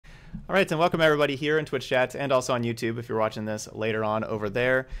All right, and welcome everybody here in Twitch chat and also on YouTube if you're watching this later on over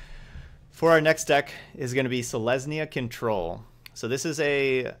there. For our next deck is going to be Selesnya Control. So this is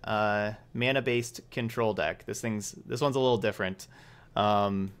a mana-based control deck. This one's a little different.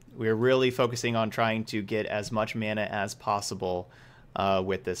 We're really focusing on trying to get as much mana as possible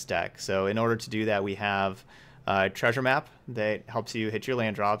with this deck. So in order to do that, we have a treasure map that helps you hit your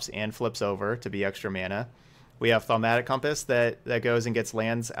land drops and flips over to be extra mana. We have Thaumatic Compass that goes and gets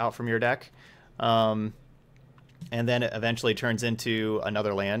lands out from your deck. And then it eventually turns into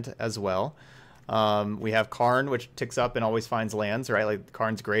another land as well. We have Karn, which ticks up and always finds lands, right? Like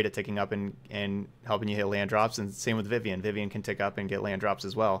Karn's great at ticking up and helping you hit land drops, and same with Vivian. Vivian can tick up and get land drops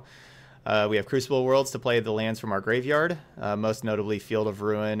as well. We have Crucible Worlds to play the lands from our graveyard, most notably Field of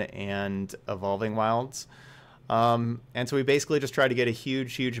Ruin and Evolving Wilds. And so we basically just try to get a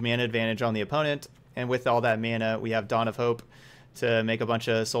huge mana advantage on the opponent. And with all that mana, we have Dawn of Hope to make a bunch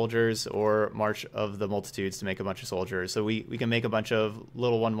of soldiers, or March of the Multitudes to make a bunch of soldiers. So we can make a bunch of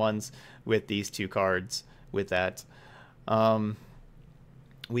little 1/1s with these two cards with that.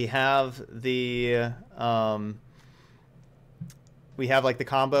 We have the like the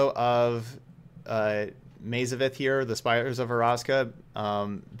combo of Mazavith here, the Spires of Araska,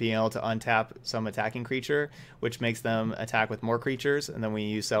 being able to untap some attacking creature, which makes them attack with more creatures, and then we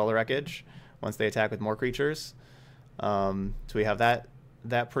use Settle the Wreckage once they attack with more creatures. So we have that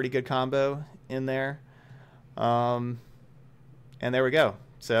pretty good combo in there. And there we go.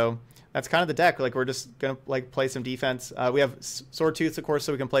 So that's kind of the deck. Like, we're just going to like play some defense. We have Sword Tooth, of course,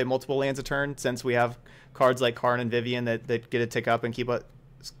 so we can play multiple lands a turn, since we have cards like Karn and Vivian that get a tick up and keep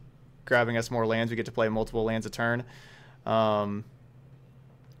grabbing us more lands. We get to play multiple lands a turn. And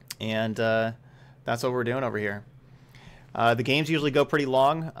that's what we're doing over here. The games usually go pretty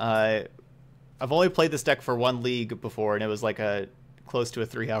long. I've only played this deck for one league before, and it was like close to a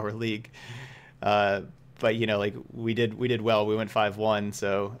 3-hour league. But you know, like we did well. We went 5-1,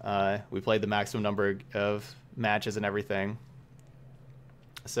 so we played the maximum number of matches and everything.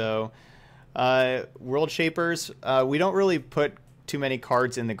 So World Shapers, we don't really put too many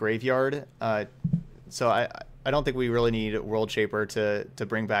cards in the graveyard. So I don't think we really need World Shaper to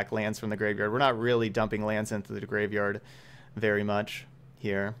bring back lands from the graveyard. We're not really dumping lands into the graveyard very much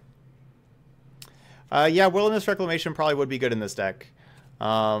here. Yeah, Wilderness Reclamation probably would be good in this deck.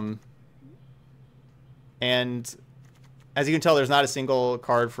 And as you can tell, there's not a single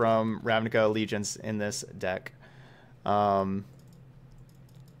card from Ravnica Allegiance in this deck. But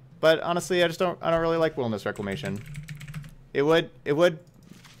honestly, I don't really like Wilderness Reclamation. It would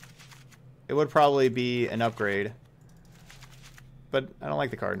probably be an upgrade, but I don't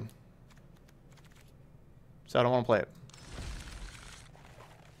like the card, so I don't want to play it.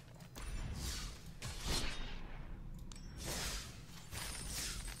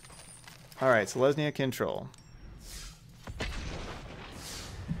 All right, Selesnya Control.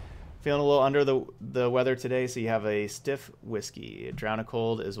 Feeling a little under the weather today, so you have a stiff whiskey. Drown a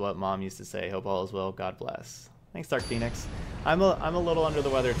cold is what Mom used to say. Hope all is well. God bless. Thanks, Dark Phoenix. I'm a little under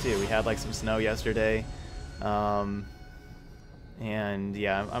the weather too. We had like some snow yesterday, and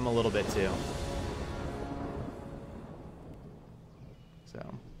yeah, I'm a little bit too.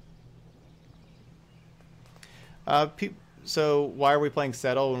 So why are we playing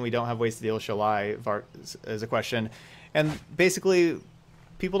Settle when we don't have ways to deal with Shalai, is a question. And basically,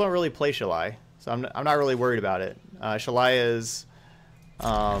 people don't really play Shalai, so I'm not really worried about it. Shalai is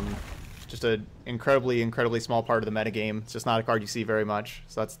just an incredibly small part of the metagame. It's just not a card you see very much,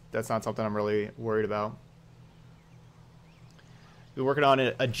 so that's not something I'm really worried about. We're working on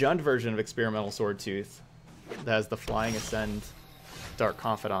a Jund version of Experimental Sword Tooth that has the Flying Ascend Dark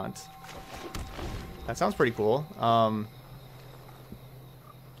Confidant. That sounds pretty cool.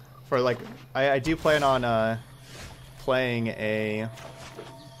 For like, I do plan on playing a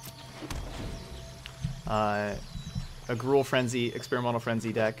Gruul Frenzy, Experimental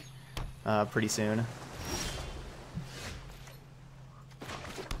Frenzy deck pretty soon.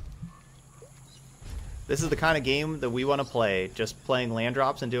 This is the kind of game that we want to play, just playing land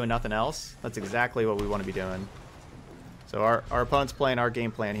drops and doing nothing else. That's exactly what we want to be doing. So our opponent's playing our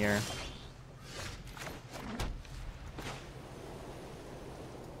game plan here.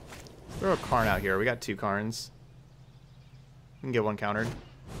 Throw a Karn out here. We got 2 Karns. We can get 1 countered.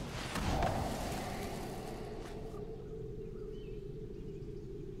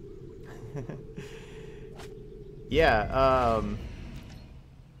 Yeah,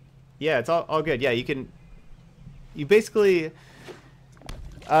 yeah, it's all good. Yeah, you basically,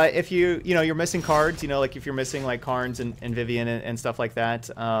 if you're missing cards, like if you're missing like Karns and Vivian and stuff like that,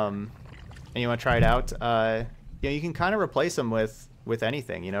 and you want to try it out, you can kind of replace them with with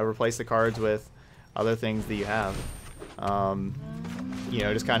anything. You know, replace the cards with other things that you have. You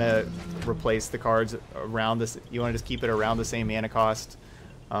know, just kind of replace the cards around this. You want to just keep it around the same mana cost.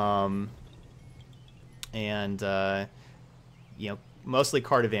 You know, mostly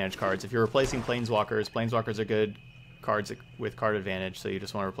card advantage cards. If you're replacing planeswalkers are good cards with card advantage, so you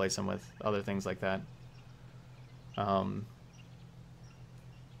just want to replace them with other things like that. But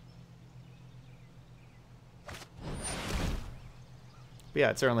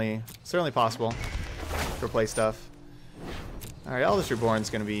yeah, it's certainly possible to replace stuff. Alright, Eldest Reborn's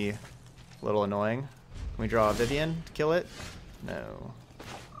going to be a little annoying. Can we draw a Vivian to kill it? No.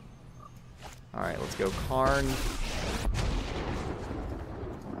 Alright, let's go Karn.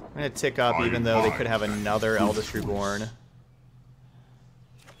 I'm going to tick up even though they could have another Eldest Reborn.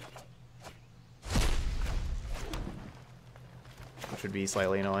 Which would be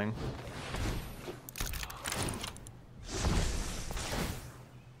slightly annoying.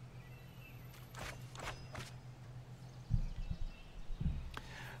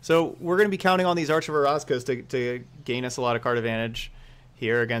 So we're going to be counting on these Arch of Orozcos to gain us a lot of card advantage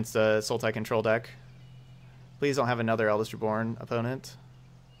here against a Sultai control deck. Please don't have another Eldest Reborn opponent.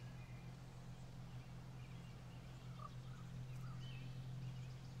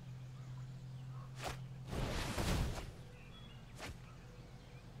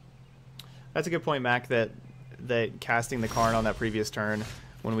 That's a good point, Mac, that casting the Karn on that previous turn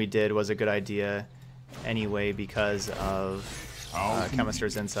when we did was a good idea anyway because of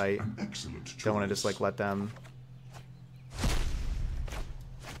Chemister's Insight. Don't want to just like let them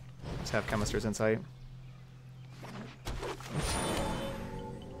just have Chemister's Insight.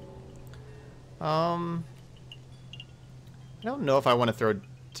 I don't know if I want to throw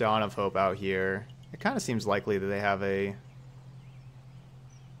Dawn of Hope out here. It kind of seems likely that they have a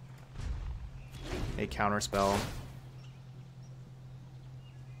counter spell.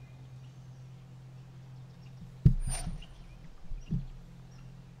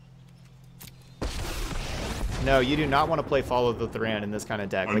 No, you do not want to play Follow the Thran in this kind of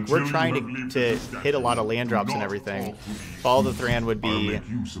deck. Like, we're trying to hit a lot of land drops and everything. Follow the Thran would be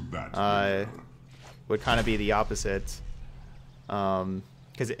would kind of be the opposite.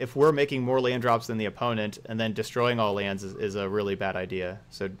 Because if we're making more land drops than the opponent and then destroying all lands is a really bad idea.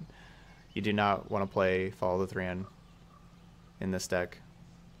 So you do not want to play Follow the Thran in this deck.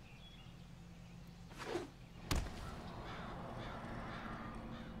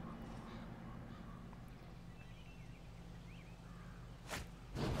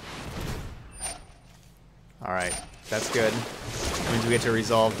 Alright, that's good. That means we get to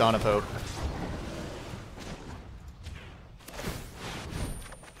resolve Dawn of Hope.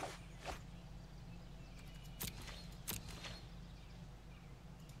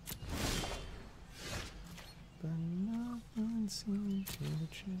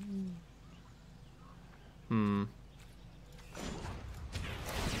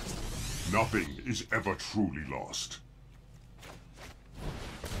 Nothing is ever truly lost.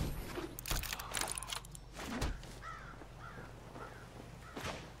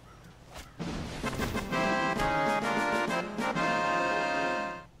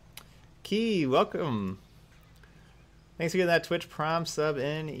 Key, welcome. Thanks for getting that Twitch Prime sub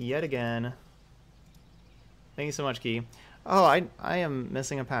in yet again. Thank you so much, Key. Oh, I am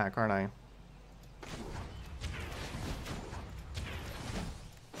missing a pack, aren't I?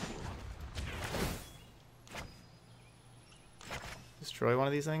 Destroy one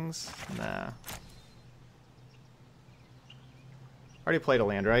of these things? Nah. Already played a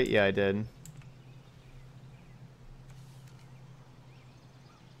land, right? Yeah, I did.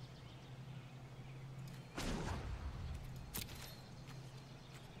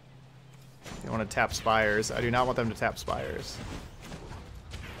 They want to tap Spires. I do not want them to tap Spires.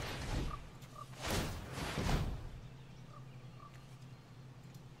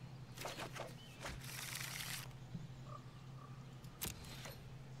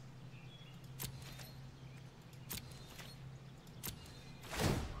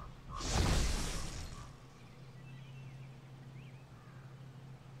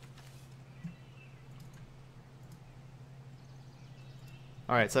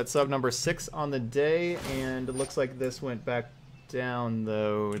 Alright, so that's sub number 6 on the day, and it looks like this went back down,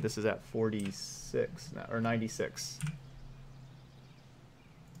 though. This is at 46, or 96.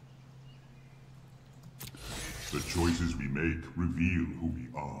 The choices we make reveal who we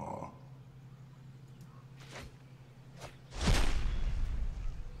are.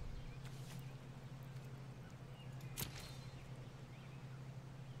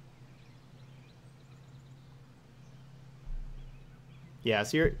 Yeah,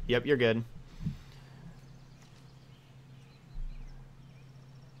 so you're good.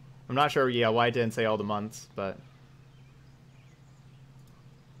 I'm not sure, yeah, why it didn't say all the months, but...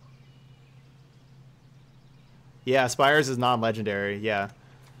 Yeah, Spires is non-legendary, yeah.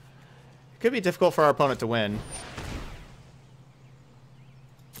 It could be difficult for our opponent to win.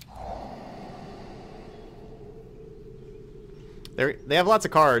 They have lots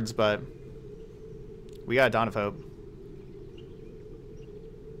of cards, but... We got a Dawn of Hope.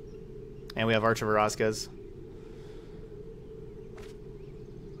 And we have Archer Verasquez.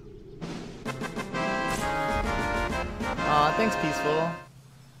 Aw, thanks, Peaceful.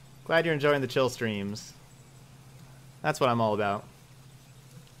 Glad you're enjoying the chill streams. That's what I'm all about.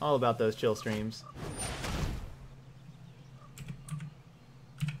 All about those chill streams.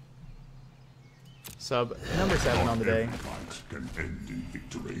 Sub number 7 on the day. Can end in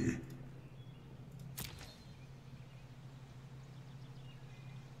victory.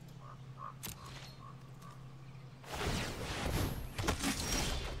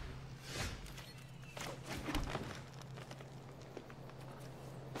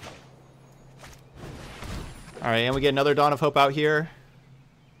 Alright, and we get another Dawn of Hope out here.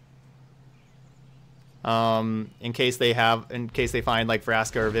 In case they find like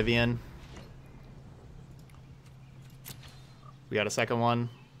Vraska or Vivian. We got a second one.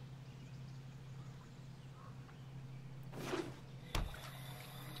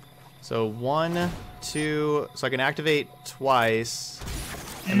 So 1, 2, so I can activate twice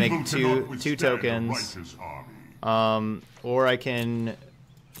and make two tokens. Or I can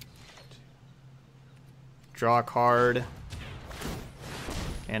draw a card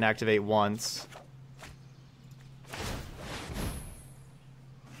and activate once.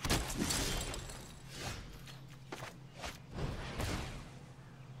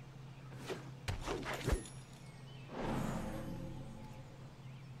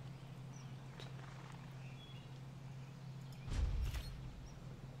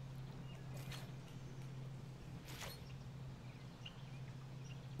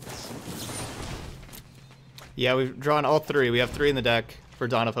 Yeah, we've drawn all 3. We have 3 in the deck for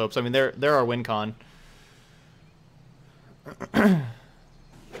Dawn of Hope. So, I mean, they're our win con.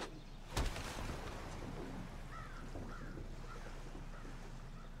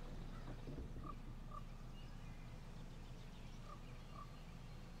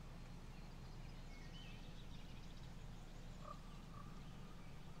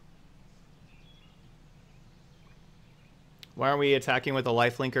 aren't we attacking with a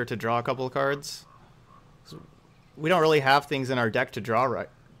lifelinker to draw a couple of cards? We don't really have things in our deck to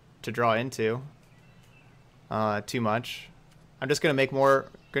draw into too much. I'm just gonna make more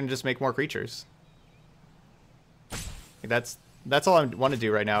creatures. Like that's all I want to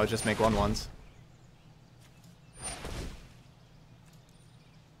do right now is just make 1/1s.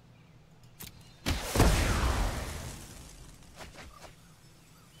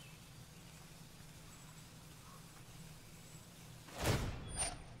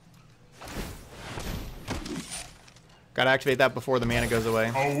 Gotta activate that before the mana goes away.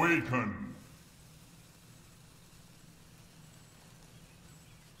 Awaken!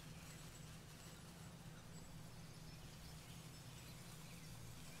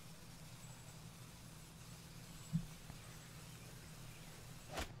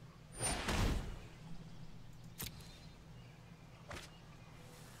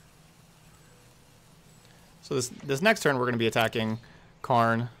 So this next turn we're gonna be attacking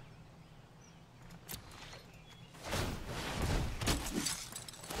Karn.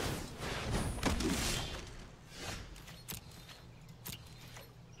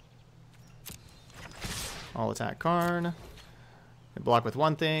 I'll attack Karn. I block with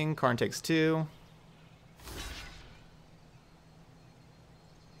 1 thing. Karn takes 2.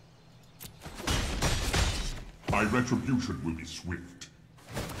 My retribution will be swift.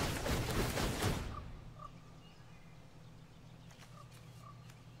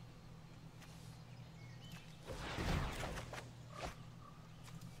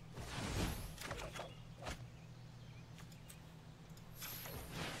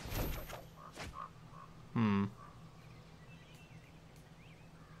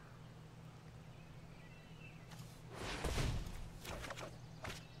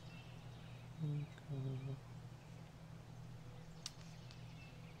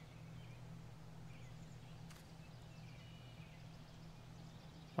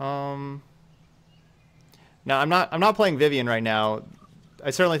 No, I'm not playing Vivian right now. I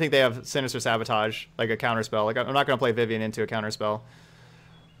certainly think they have Sinister Sabotage, like a counterspell. Like I'm not going to play Vivian into a counterspell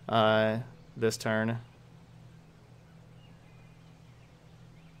this turn.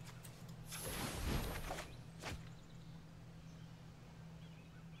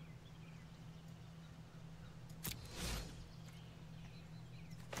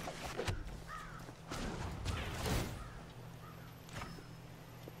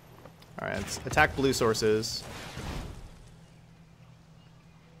 Let's attack blue sources.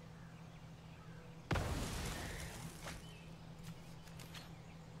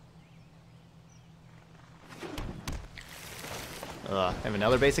 I have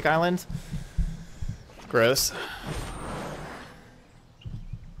another basic island. Gross.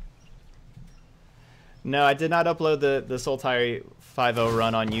 No, I did not upload the Sultai 5.0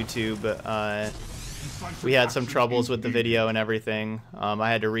 run on YouTube. We had some troubles with the video and everything. I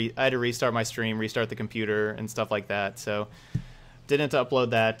had to restart my stream, restart the computer, and stuff like that. So didn't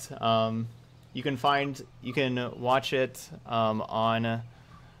upload that. You can watch it on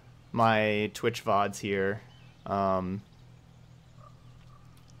my Twitch VODs here.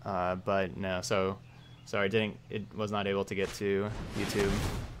 But no, so sorry, it was not able to get to YouTube.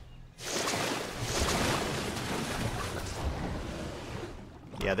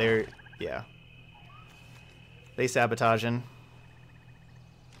 Yeah, they sabotaging.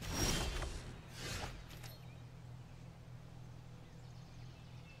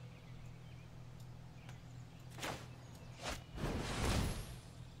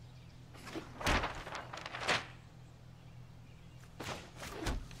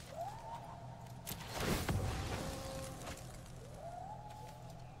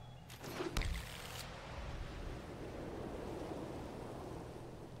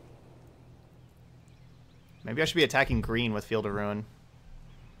 Maybe I should be attacking green with Field of Ruin.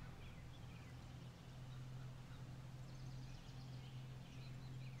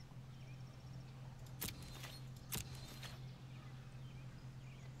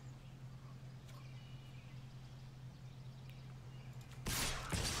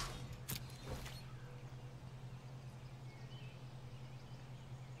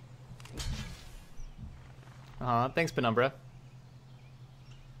 Thanks, Penumbra.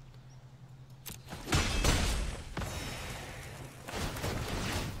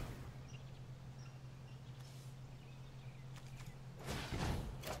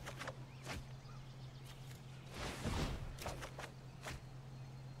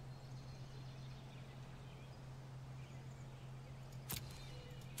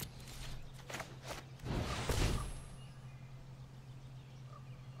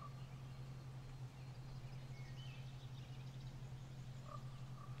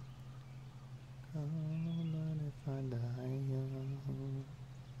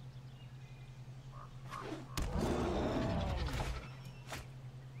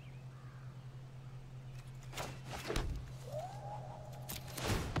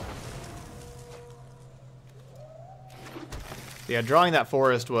 Yeah, drawing that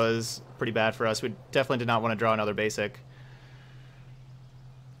forest was pretty bad for us. We definitely did not want to draw another basic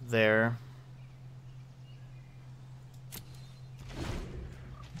there.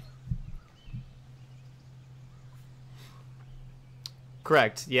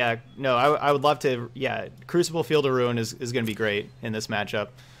 Correct. Yeah. No, I would love to. Yeah, Crucible Field of Ruin is going to be great in this matchup.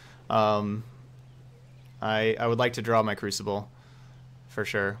 I would like to draw my Crucible for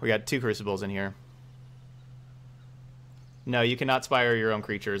sure. We got 2 Crucibles in here. No, you cannot spire your own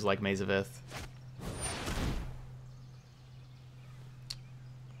creatures like Maze of Ith.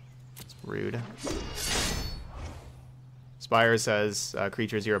 It's rude. Spire says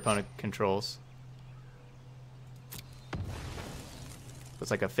creatures your opponent controls.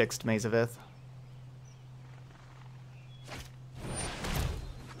 It's like a fixed Maze of Ith.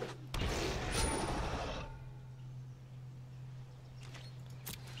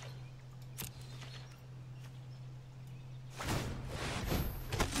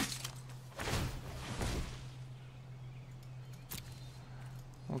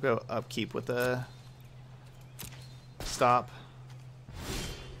 We'll go upkeep with the stop.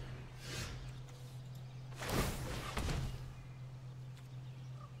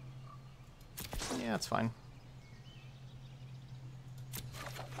 Yeah, it's fine.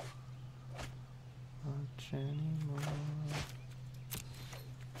 Much anymore.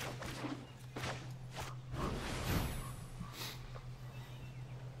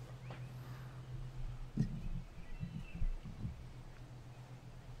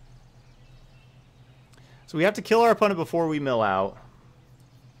 So we have to kill our opponent before we mill out,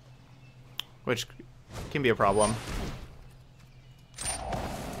 which can be a problem.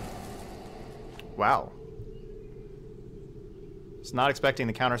 Wow. Was not expecting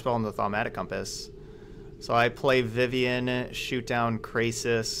the counterspell on the Thaumatic Compass. So I play Vivian, shoot down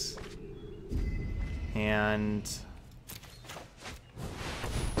Krasis, and...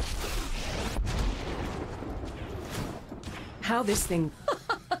 How this thing...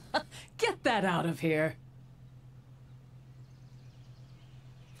 Get that out of here.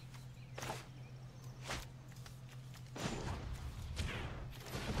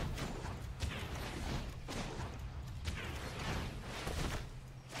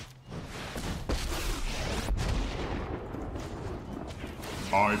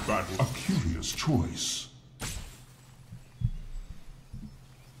 I battle. A curious choice.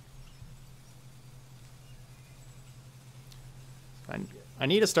 I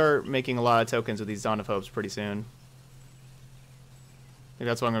need to start making a lot of tokens with these Dawn of Hopes pretty soon. I think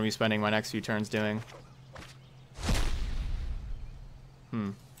that's what I'm going to be spending my next few turns doing.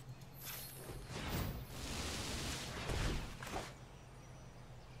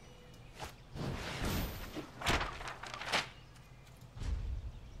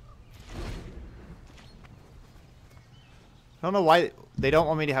 I don't know why they don't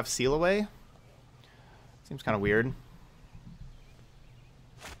want me to have Seal Away. Seems kind of weird.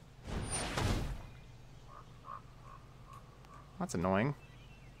 That's annoying.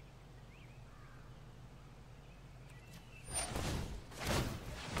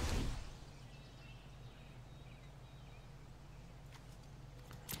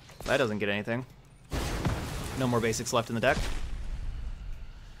 That doesn't get anything. No more basics left in the deck.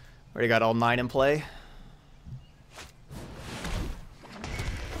 Already got all 9 in play.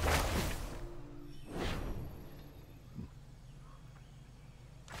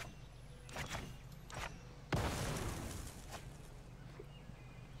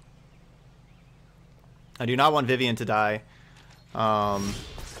 I do not want Vivian to die.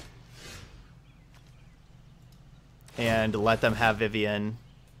 And let them have Vivian.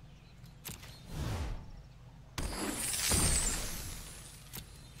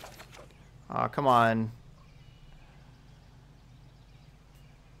 Aw, come on.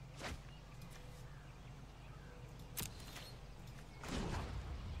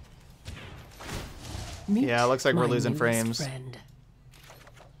 Yeah, it looks like we're losing frames. Friend.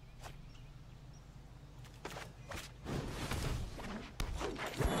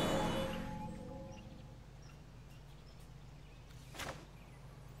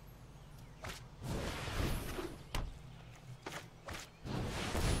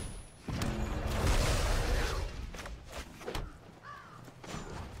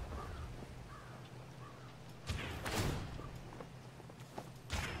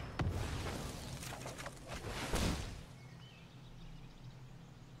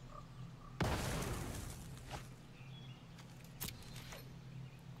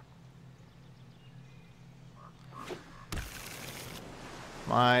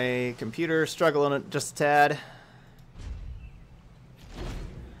 My computer struggling just a tad.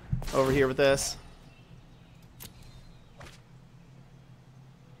 Over here with this.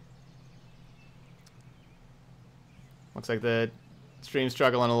 Looks like the stream's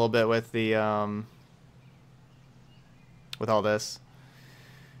struggling a little bit with the with all this.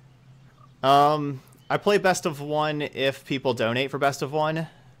 I play best of one if people donate for best of one.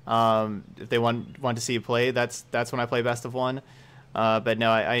 If they want to see you play, that's when I play best of one. But no,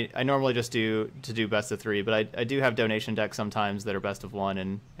 I normally just do best of 3, but I do have donation decks sometimes that are best of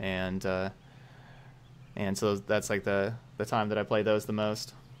 1, and so that's like the time that I play those the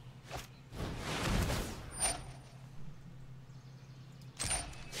most.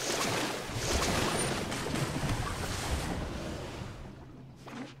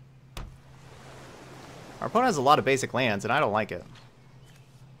 Our opponent has a lot of basic lands, and I don't like it.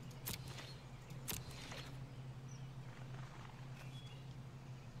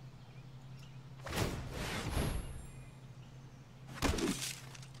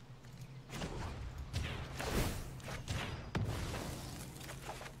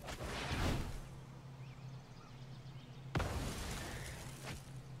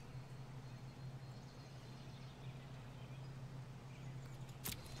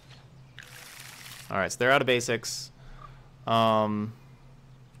 Alright, so they're out of basics.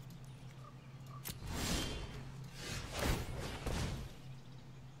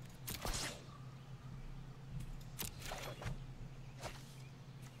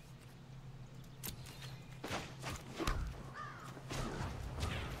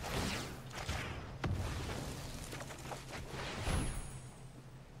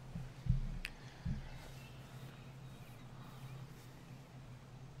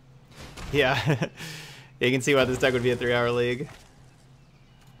 Yeah, you can see why this deck would be a 3-hour league.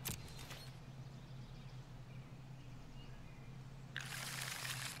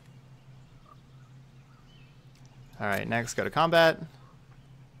 Alright, next go to combat.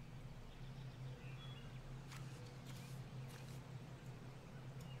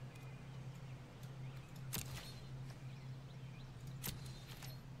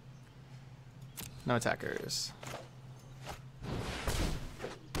 No attackers.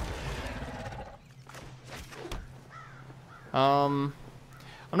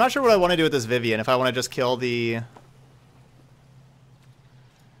 I'm not sure what I want to do with this Vivian. If I want to just kill the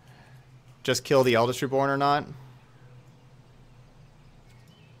Eldest Reborn or not.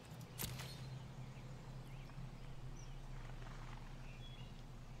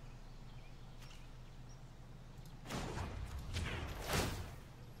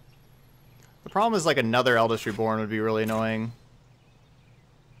 problem is like another Eldest Reborn would be really annoying.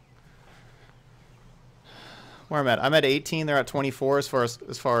 Where I'm at 18. They're at 24 as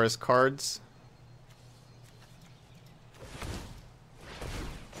far as cards.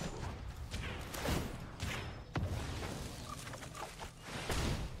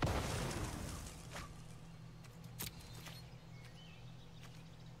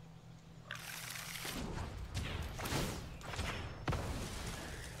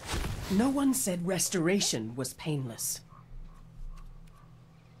 No one said restoration was painless.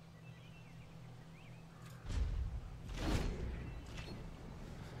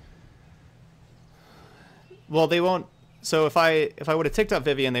 Well, they won't. So if I would have ticked up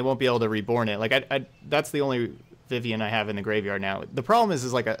Vivian, they won't be able to reborn it. Like that's the only Vivian I have in the graveyard now. The problem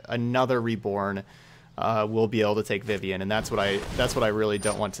is like another reborn will be able to take Vivian, and that's what I really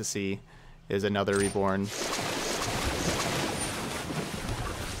don't want to see, is another reborn.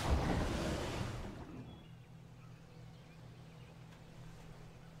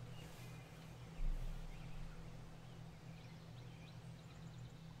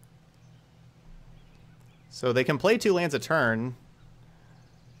 So they can play 2 lands a turn.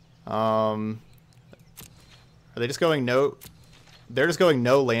 Are they just going no? They're just going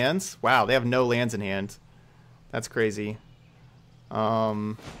no lands? Wow, they have no lands in hand. That's crazy.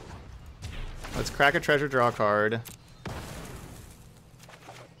 Let's crack a treasure, draw a card.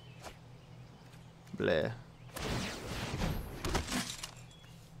 Bleh.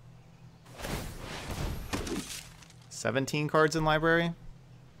 $17 cards in library.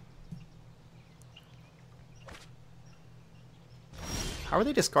 How are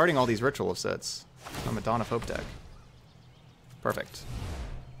they discarding all these Ritual of sets from a Dawn of Hope deck? Perfect.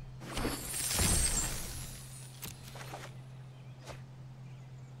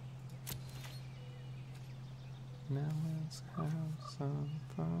 Now let's have some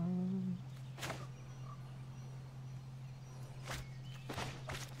fun.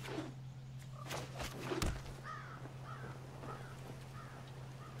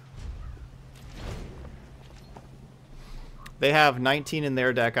 They have 19 in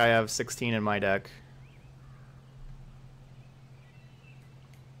their deck. I have 16 in my deck.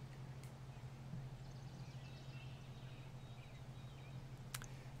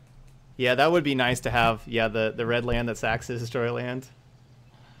 Yeah, that would be nice to have. Yeah, the red land that sacks his destroy land.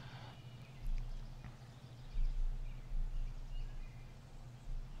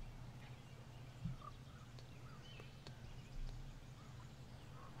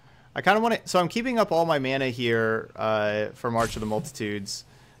 I kind of want to... So I'm keeping up all my mana here for March of the Multitudes,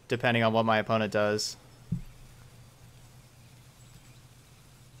 depending on what my opponent does.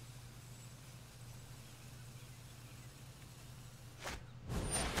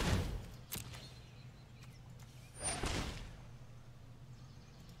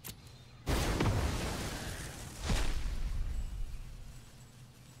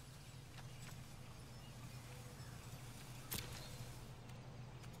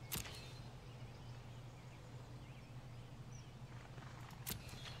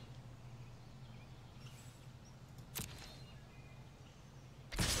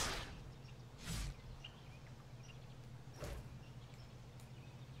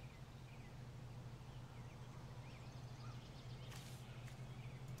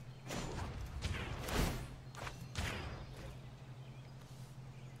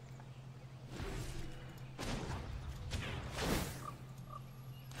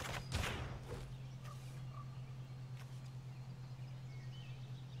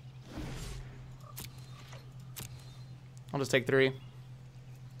 I'll just take 3.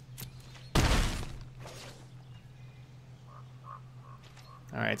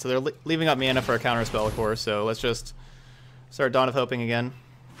 Alright, so they're leaving up mana for a counterspell, of course, so let's just start Dawn of Hoping again.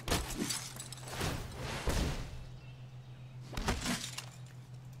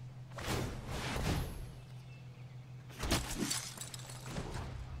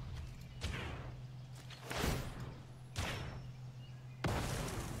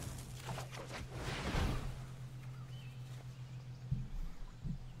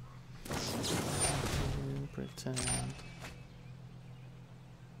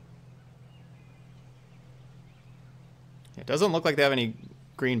 It doesn't look like they have any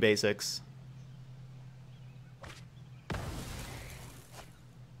green basics.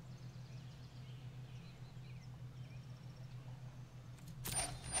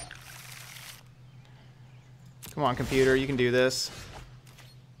 Come on, computer, you can do this.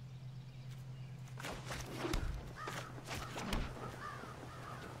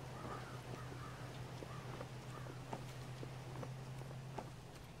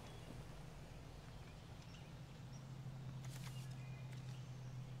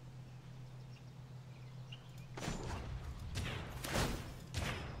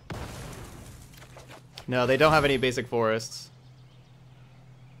 No, they don't have any basic forests.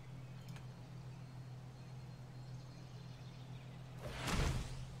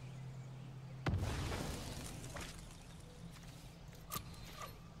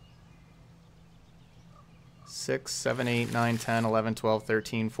 Six, 7, 8, 9, 10, 11, 12,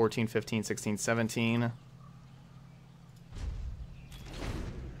 13, 14, 15, 16, 17.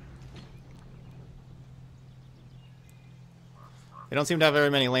 They don't seem to have very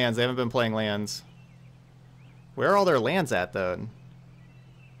many lands. They haven't been playing lands. Where are all their lands at, though?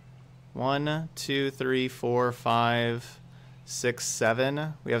 1, 2, 3, 4, 5, 6,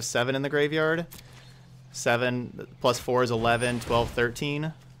 7. We have 7 in the graveyard. 7 plus 4 is 11, 12,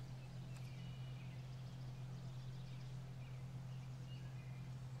 13.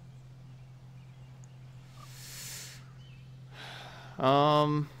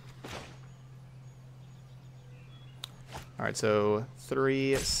 Alright, so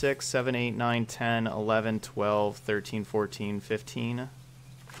 3, 6, 7, 8, 9, 10, 11, 12, 13, 14, 15.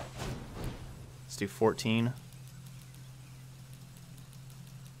 Let's do 14.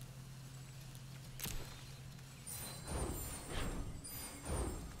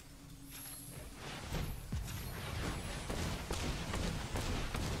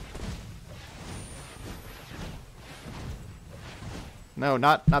 No,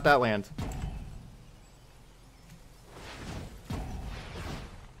 not that land.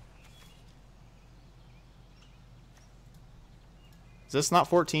 Is this not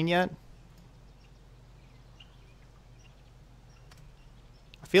 14 yet?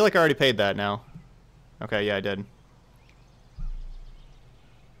 I feel like I already paid that now. Okay, yeah, I did.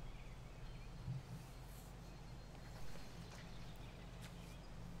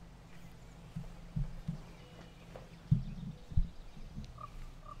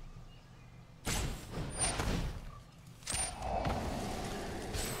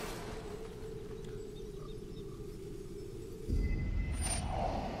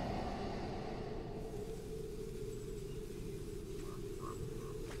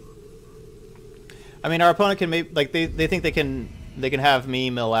 I mean, our opponent can maybe, like, they think they can have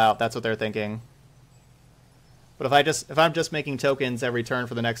me mill out. That's what they're thinking. But if I'm just making tokens every turn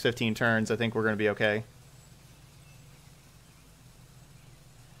for the next 15 turns, I think we're going to be okay.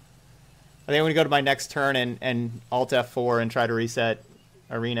 I think I'm going to go to my next turn and Alt F4 and try to reset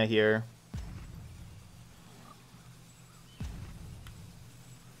Arena here.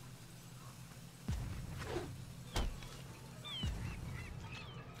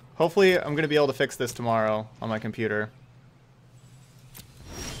 Hopefully, I'm going to be able to fix this tomorrow on my computer.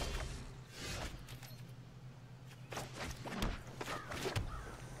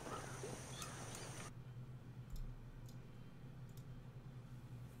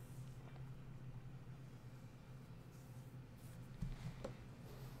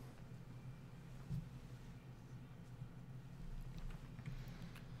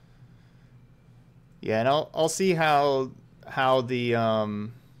 Yeah, and I'll see how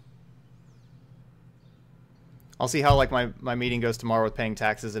the I'll see how, like, my meeting goes tomorrow with paying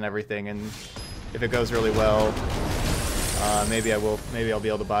taxes and everything, and if it goes really well, maybe I'll be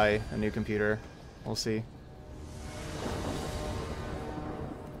able to buy a new computer. We'll see.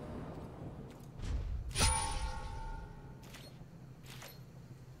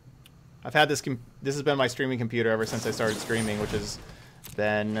 I've had this has been my streaming computer ever since I started streaming, which has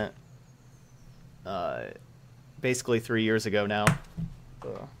been basically 3 years ago now.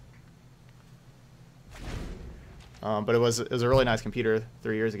 But it was a really nice computer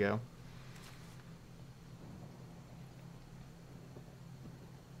 3 years ago.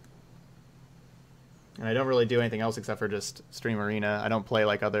 And I don't really do anything else except for just stream Arena. I don't play,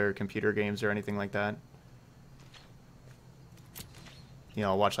 like, other computer games or anything like that. You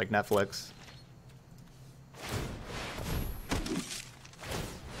know, I'll watch, like, Netflix.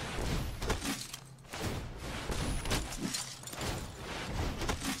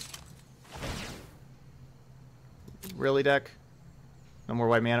 Really, deck? No more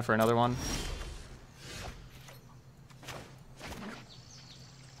white mana for another one?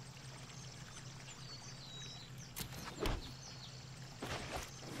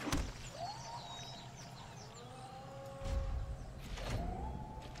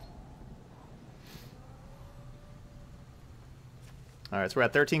 Alright, so we're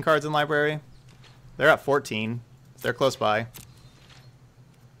at 13 cards in library. They're at 14. So they're close by.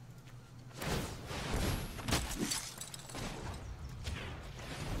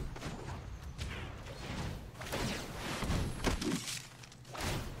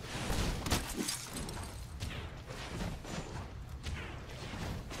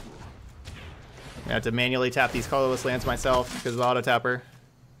 I have to manually tap these colorless lands myself because of the auto tapper.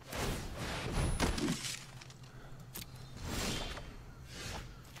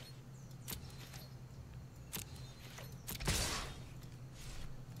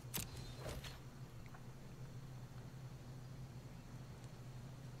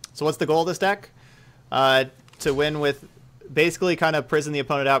 So what's the goal of this deck? To win with basically kind of prison the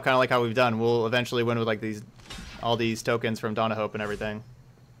opponent out, kind of like how we've done. We'll eventually win with like all these tokens from Dawn of Hope and everything.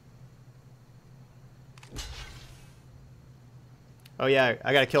 Oh yeah,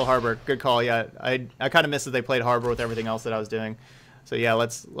 I gotta kill Harbor. Good call. Yeah, I kind of missed that they played Harbor with everything else that I was doing. So yeah,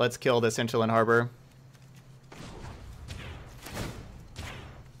 let's kill this Hinterland Harbor.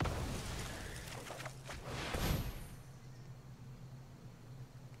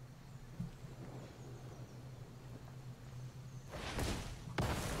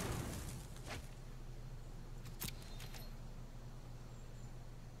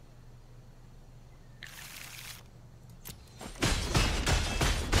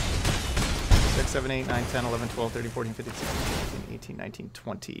 Six, 7, 8, 9, 10, 11, 12, 13, 14, 15, 16, 17, 18, 19,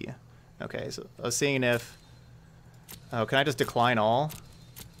 20. Okay, so I was seeing if... Oh, can I just decline all?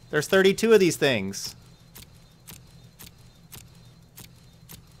 There's 32 of these things.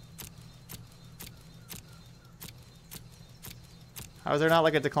 How is there not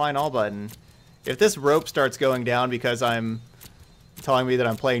like a decline all button? If this rope starts going down because I'm telling me that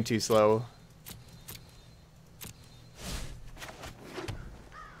I'm playing too slow...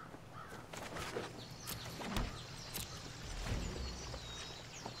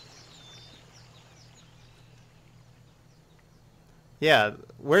 Yeah,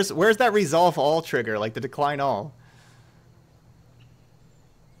 where's that resolve all trigger, like the decline all?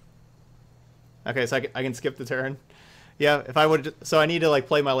 Okay, so I can skip the turn. Yeah, if I would, so I need to like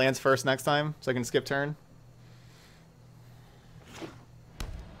play my lands first next time, so I can skip turn.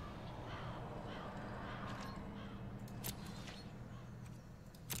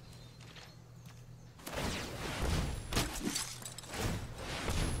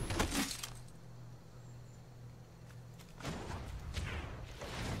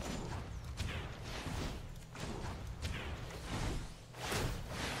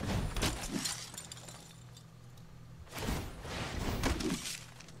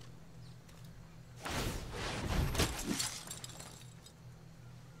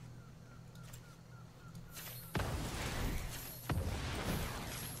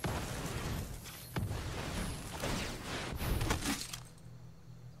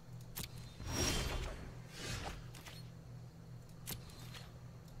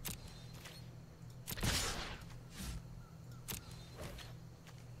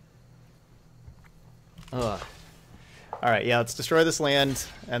 Ugh. Alright, yeah, let's destroy this land,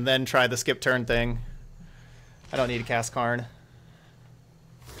 and then try the skip turn thing. I don't need to cast Karn.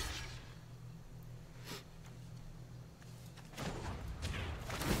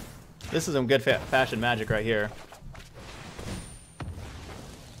 This is some good fashion magic right here.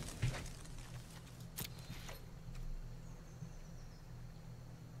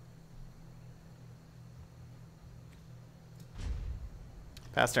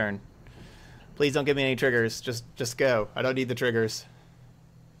 Pass turn. Please don't give me any triggers. Just go. I don't need the triggers.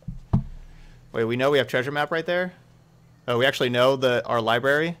 Wait, we know we have treasure map right there? Oh, we actually know our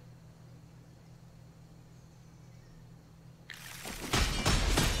library?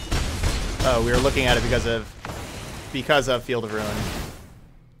 Oh, we were looking at it because of Field of Ruin.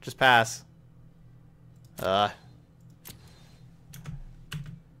 Just pass. Can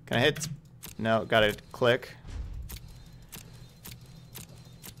I hit? No, gotta click.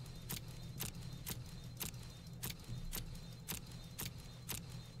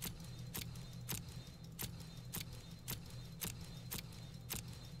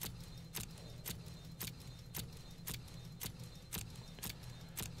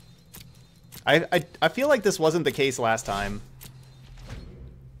 I feel like this wasn't the case last time.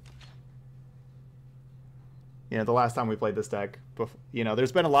 You know, the last time we played this deck. You know,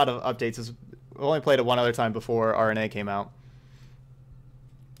 there's been a lot of updates. We only played it one other time before RNA came out.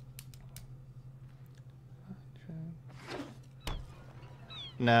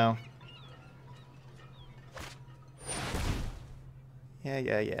 No.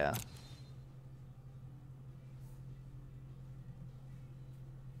 Yeah.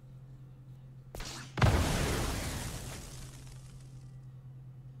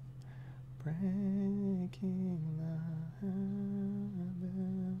 Breaking the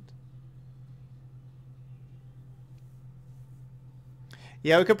habit.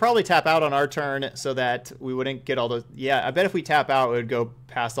 Yeah, we could probably tap out on our turn so that we wouldn't get all those. Yeah, I bet if we tap out, it would go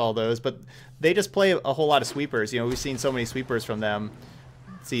past all those. But they just play a whole lot of sweepers. You know, we've seen so many sweepers from them.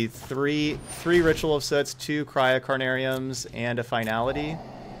 Let's see, three Ritual of Soots, 2 Cryocarnariums, and a Finality.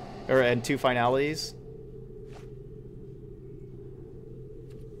 And 2 Finalities.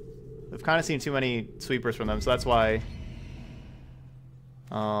 We've kind of seen too many sweepers from them, so that's why.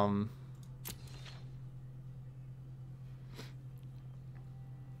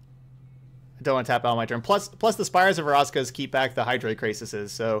 don't want to tap out on my turn. Plus the Spires of Orozcas keep back the Hydrate Crasises,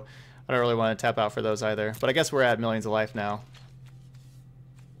 so I don't really want to tap out for those either. But I guess we're at millions of life now.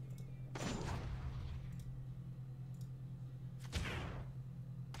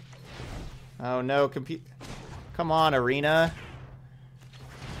 Oh no, compete. Come on, Arena.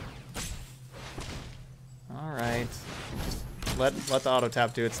 Alright. Just let the auto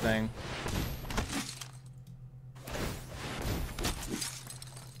tap do its thing.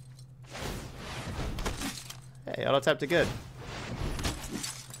 Hey, auto tap did good.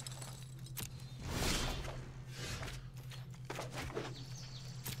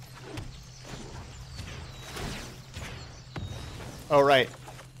 Oh right.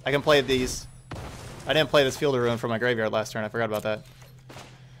 I can play these. I didn't play this Field of Ruin from my graveyard last turn. I forgot about that.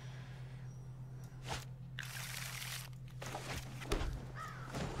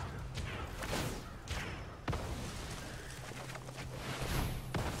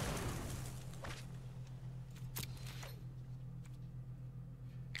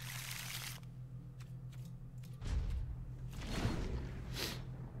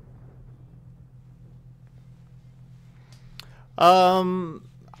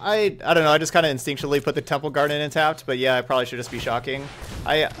 I don't know. I just kind of instinctually put the Temple Garden in tapped, but yeah, I probably should just be shocking.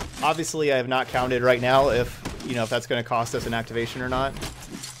 Obviously I have not counted right now if if that's going to cost us an activation or not,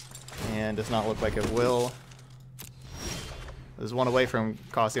 and does not look like it will. There's one away from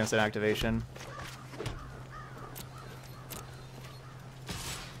costing us an activation.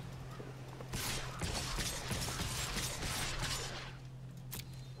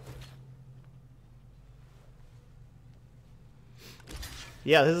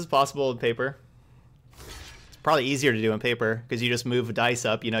 Yeah, this is possible in paper. It's probably easier to do in paper because you just move dice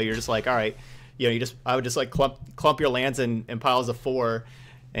up. You're just like, all right, I would just like clump your lands in piles of 4.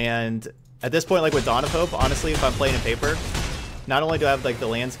 And at this point, like with Dawn of Hope, honestly, if I'm playing in paper, not only do I have like the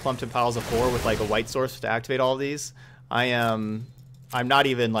lands clumped in piles of 4 with like a white source to activate all of these, I'm not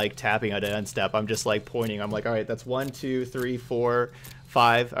even like tapping at an end step. I'm just like pointing. I'm like, all right, that's 1, 2, 3, 4,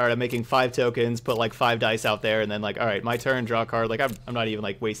 5. All right, I'm making 5 tokens, put like 5 dice out there, and then like, all right, my turn, draw a card. Like I'm not even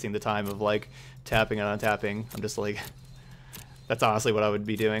like wasting the time of like tapping and untapping. I'm just like, that's honestly what I would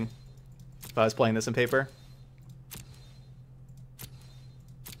be doing if I was playing this in paper.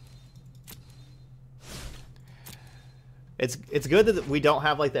 It's good that we don't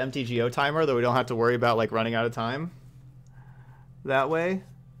have like the MTGO timer, that we don't have to worry about like running out of time. That way,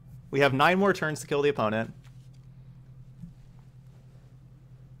 we have 9 more turns to kill the opponent.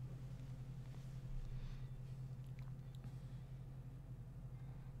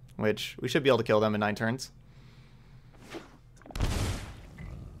 Which we should be able to kill them in 9 turns.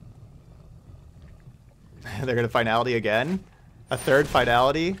 They're going to Finality again? A 3rd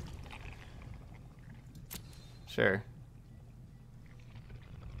Finality? Sure.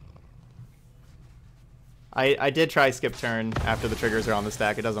 I did try skip turn after the triggers are on the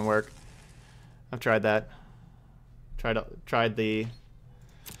stack. It doesn't work. I've tried that. Tried the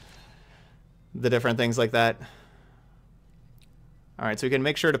different things like that. Alright, so we can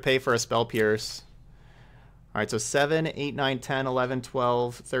make sure to pay for a Spell Pierce. Alright, so 7, 8, 9, 10, 11,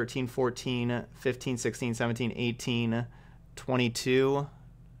 12, 13, 14, 15, 16, 17, 18, 22.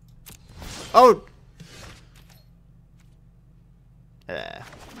 Oh!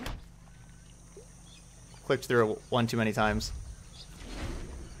 Clicked through it one too many times.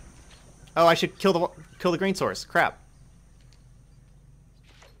 Oh, I should kill the green source. Crap.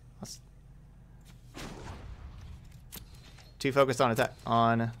 Too focused on attack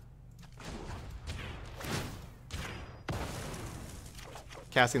on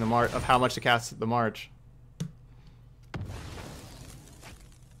casting the march of how much to cast the march.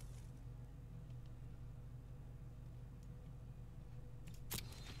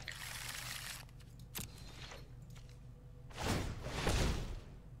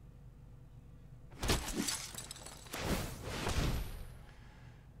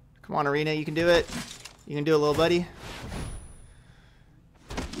 Come on, Arena, you can do it. You can do it, little buddy.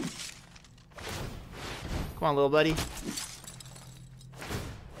 Come on, little buddy.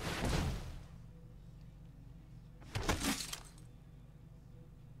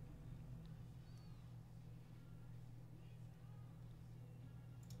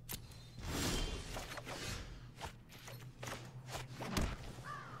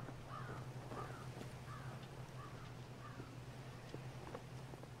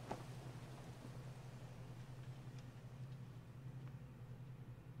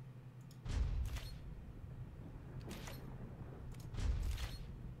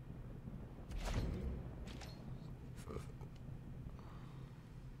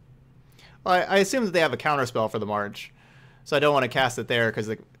 Well, I assume that they have a counterspell for the March. So I don't want to cast it there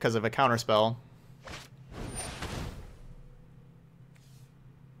because of a counter spell.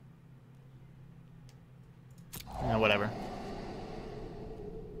 Whatever.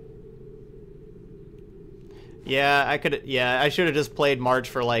 Yeah, I could. Yeah, I should have just played March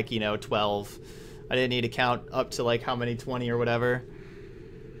for like 12. I didn't need to count up to like how many 20 or whatever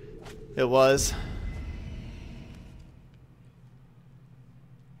it was.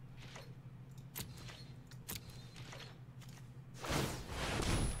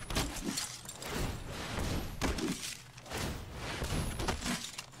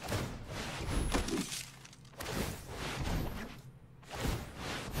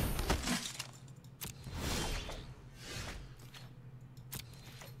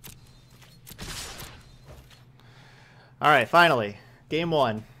 All right, finally, game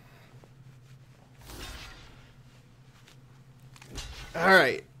 1. All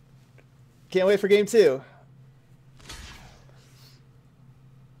right, can't wait for game 2.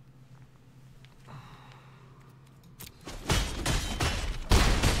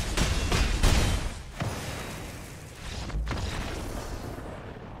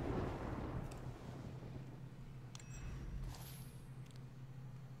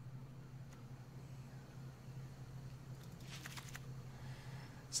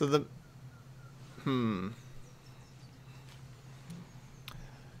 So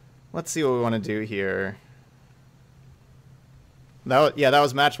let's see what we want to do here. That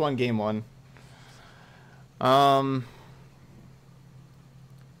was match 1, game 1.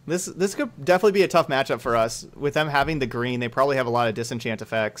 This could definitely be a tough matchup for us. With them having the green, they probably have a lot of disenchant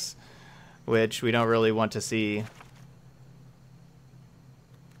effects, which we don't really want to see.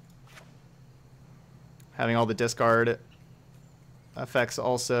 Having all the discard effects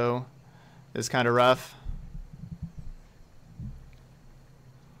also is kind of rough.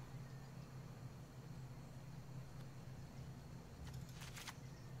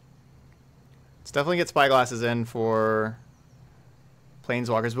 Let's definitely get Spyglasses in for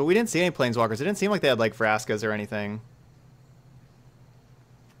Planeswalkers, but we didn't see any Planeswalkers. It didn't seem like they had like Vraskas or anything.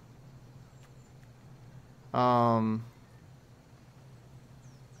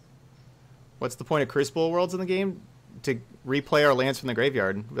 What's the point of Crucible Worlds in the game? To replay our lands from the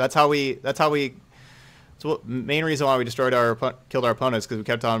graveyard. That's the main reason why we killed our opponents, because we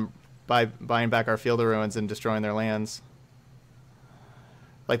kept on buying back our Field of Ruins and destroying their lands.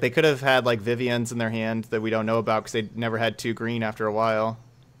 Like, they could have had like Vivians in their hand that we don't know about because they never had 2 green after a while.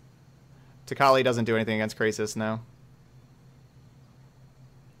 Takali doesn't do anything against Krasis now.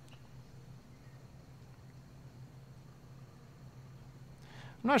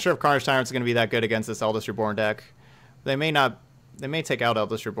 I'm not sure if Carnage Tyrant's going to be that good against this Eldest Reborn deck. They may not. They may take out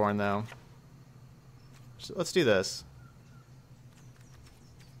Eldest Reborn though. So let's do this.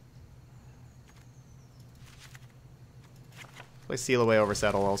 Play Seal Away over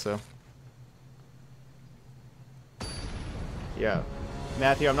Settle also. Yeah,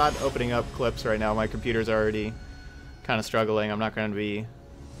 Matthew, I'm not opening up clips right now. My computer's already kind of struggling. I'm not going to be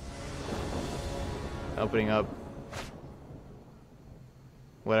opening up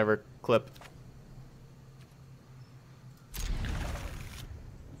whatever clip.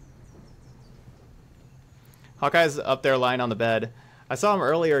 Hawkeye's up there lying on the bed. I saw him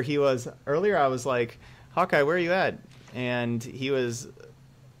earlier. Earlier I was like, Hawkeye, where are you at? And he was,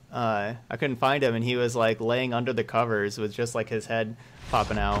 I couldn't find him, and he was like laying under the covers with just like his head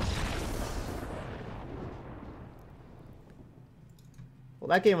popping out. Well,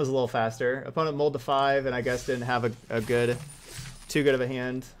 that game was a little faster. Opponent mulled to 5, and I guess didn't have too good of a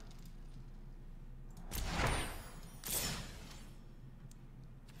hand.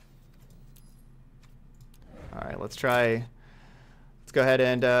 All right, let's go ahead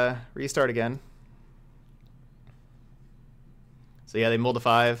and restart again. So yeah, they mulled to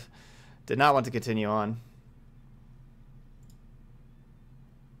 5. Did not want to continue on.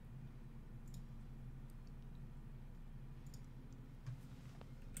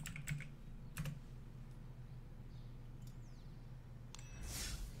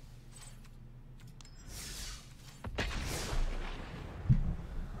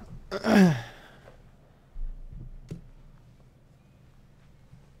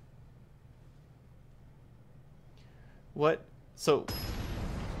 What? So,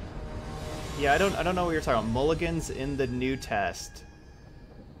 yeah, I don't know what you're talking about. Mulligans in the new test.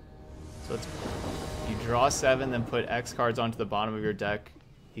 So it's, you draw 7, then put X cards onto the bottom of your deck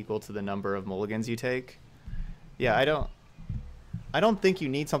equal to the number of mulligans you take. Yeah, I don't think you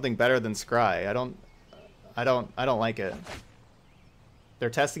need something better than Scry. I don't like it. They're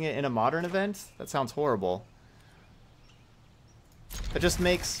testing it in a modern event? That sounds horrible. It just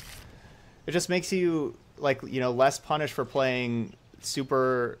makes you like, you know, less punished for playing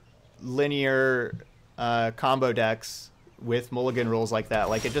super linear combo decks with mulligan rules like that.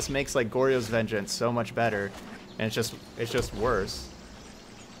 Like, it just makes like Goryo's Vengeance so much better, and it's just worse.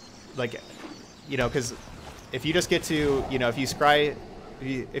 Like, you know, because if you just get to, you know, if you scry,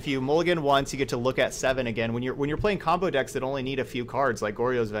 if you mulligan once, you get to look at 7 again. When you're playing combo decks that only need a few cards, like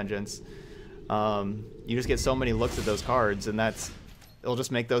Goryo's Vengeance, you just get so many looks at those cards, and it'll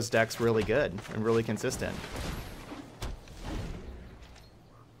just make those decks really good and really consistent.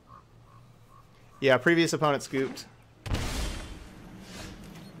 Yeah, previous opponent scooped.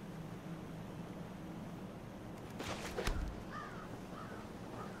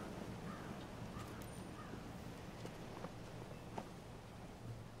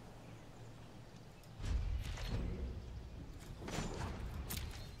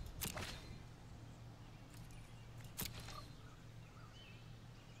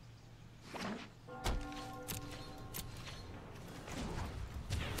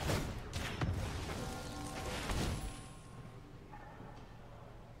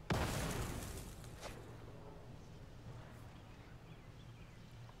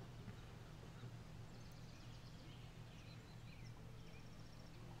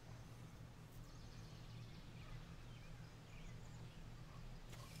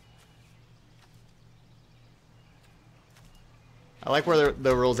 I like where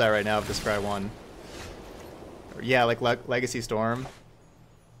the rule's at right now of Descry 1. Yeah, like Legacy Storm.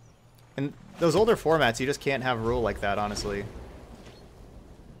 And those older formats, you just can't have a rule like that, honestly.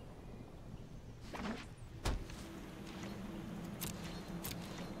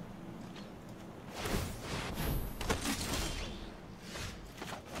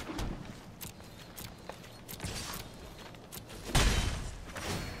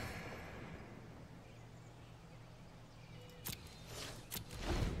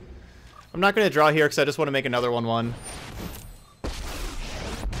 I'm not going to draw here because I just want to make another 1/1.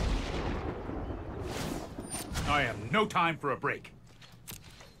 I have no time for a break.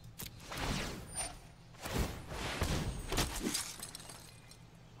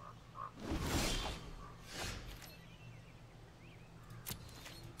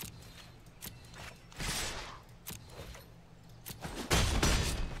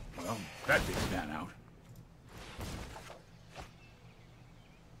 Well, that didn't pan out.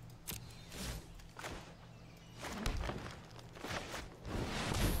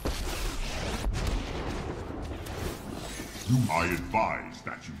 I advise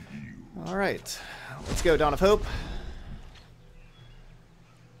that you yield. All right, let's go, Dawn of Hope.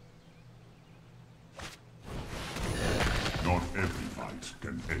 Not every fight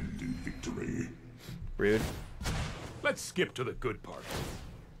can end in victory. Rude. Let's skip to the good part.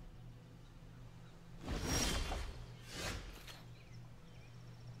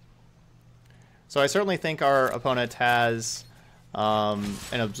 So I certainly think our opponent has an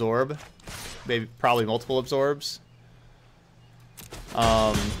absorb, maybe probably multiple absorbs.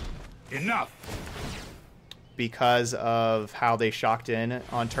 Enough. Because of how they shocked in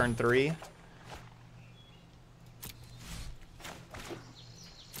on turn 3.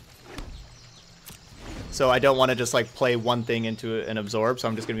 So I don't want to just like play one thing into an absorb, so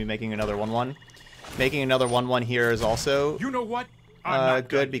I'm just going to be making another 1/1. Making another 1/1 here is also You know what? I'm not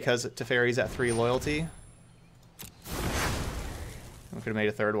good done because Teferi's at 3 loyalty. We could have made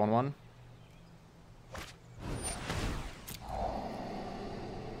a third 1/1.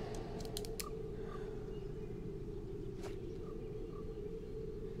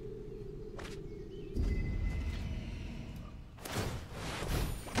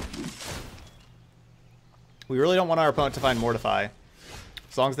 We really don't want our opponent to find Mortify.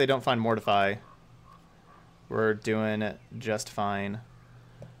 As long as they don't find Mortify, we're doing just fine.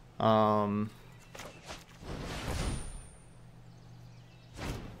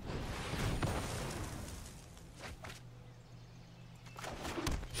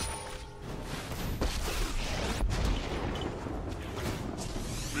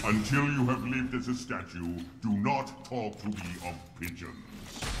 Until you have lived as a statue, do not talk to me of pigeons.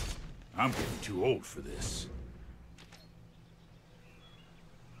 I'm getting too old for this.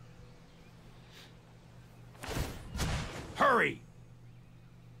 Hurry!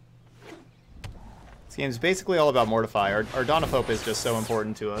 This game's basically all about Mortify. Our Dawn of Hope is just so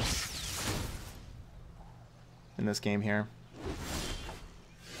important to us in this game here.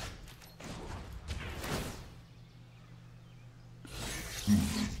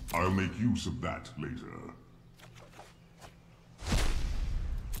 I'll make use of that later.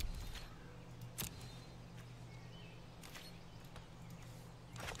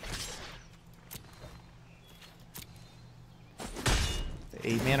 The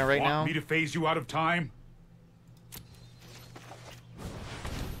 8 mana right now. Want me to phase you out of time?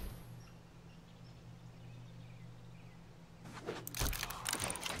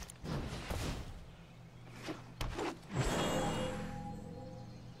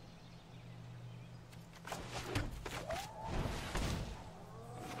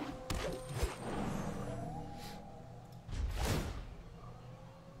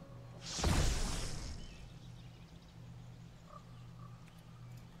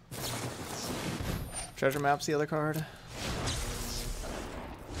 Treasure map's the other card.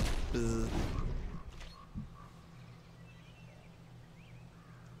 Bzz.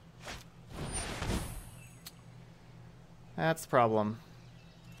 That's the problem.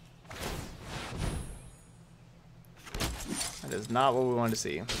 That is not what we wanted to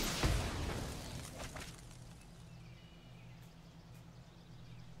see.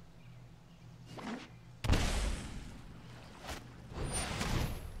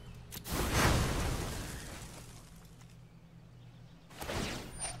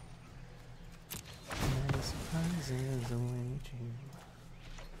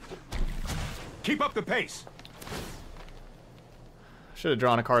 Keep up the pace. Should have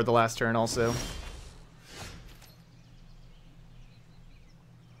drawn a card the last turn also.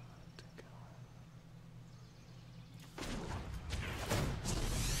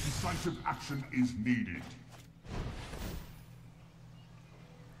 Decisive action is needed.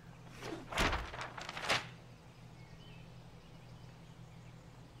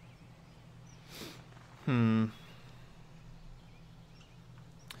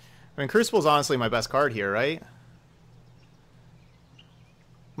 I mean, Crucible's honestly my best card here, right?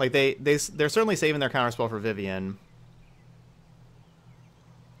 Like they're certainly saving their counterspell for Vivian.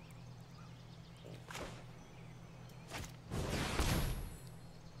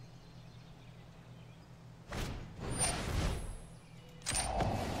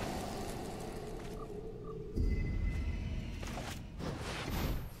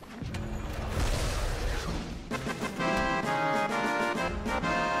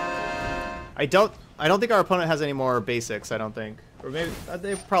 I don't think our opponent has any more basics, I don't think. Or maybe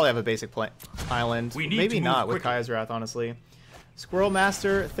they probably have a basic island. We need maybe to move not with quickly. Kaya's Wrath, honestly. Squirrel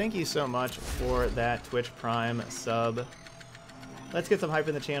Master, thank you so much for that Twitch Prime sub. Let's get some hype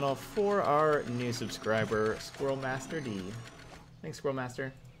in the channel for our new subscriber, Squirrel Master D. Thanks, Squirrel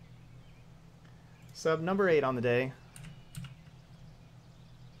Master. Sub number 8 on the day.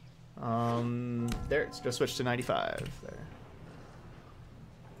 There, it's just switched to 95 there.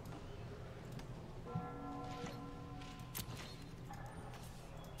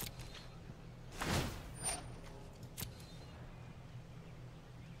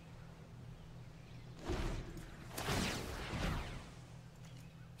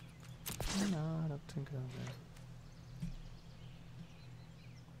 Not up to go there.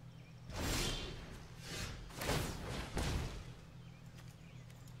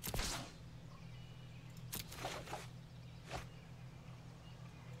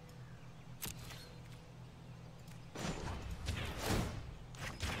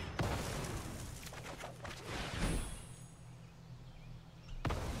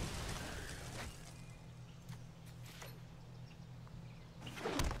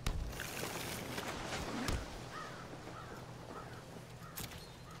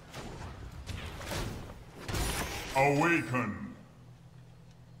 Awaken!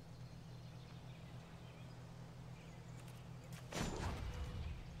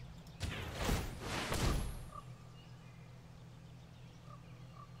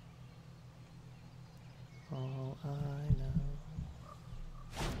 All I know.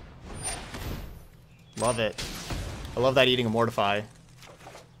 Love it. I love that eating a Mortify.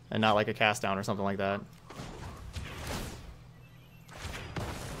 And not like a cast down or something like that.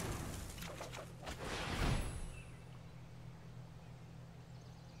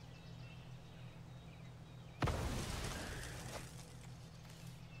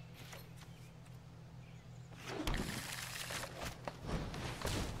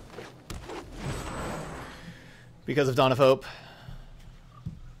 Because of Dawn of Hope.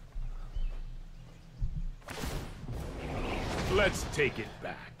 Let's take it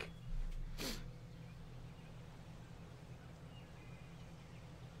back.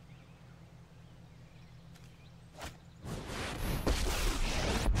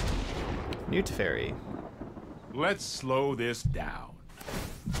 New Teferi. Let's slow this down.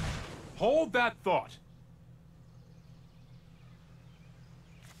 Hold that thought.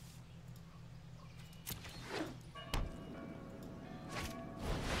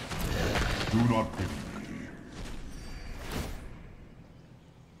 Do not pity me.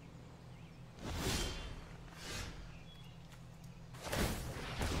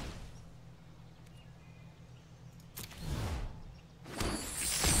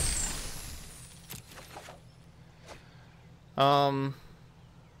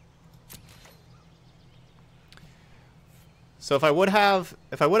 So if I would have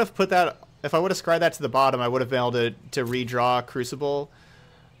put that, if I would have scried that to the bottom, I would have been able to redraw Crucible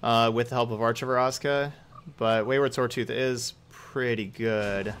with the help of Arch of Araska. But Wayward Sawtooth is pretty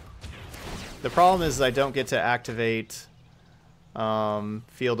good. The problem is I don't get to activate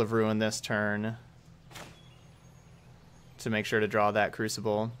Field of Ruin this turn. to make sure to draw that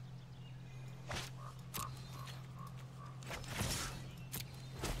Crucible.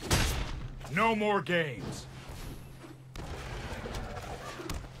 No more games.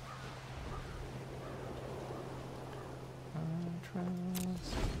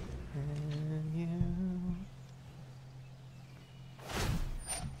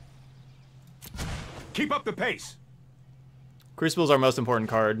 Keep up the pace. Crucible's our most important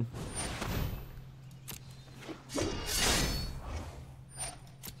card.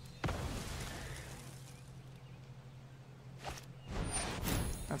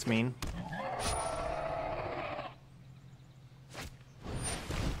 That's mean.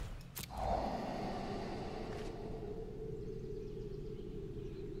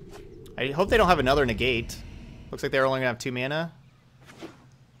 I hope they don't have another negate. Looks like they're only gonna have 2 mana.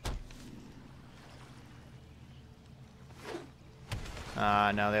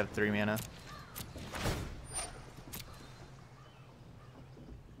 No, they have 3 mana.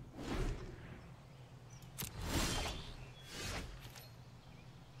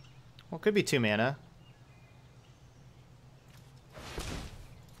 Well, it could be 2 mana.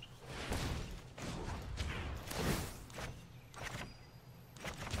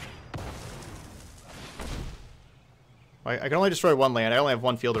 I can only destroy 1 land. I only have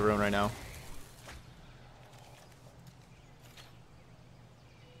 1 Field of Ruin right now.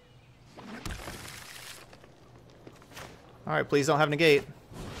 Alright, please don't have negate.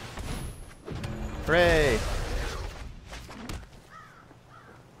 Hooray!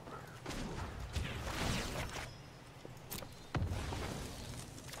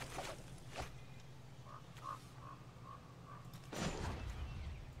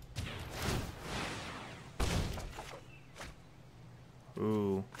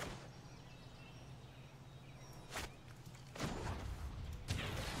 Ooh.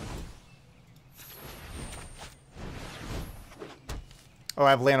 Oh,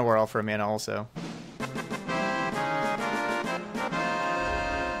 I have Llanowar for a mana also.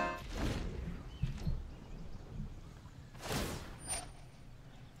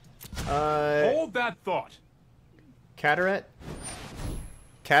 Hold that thought. Cataract?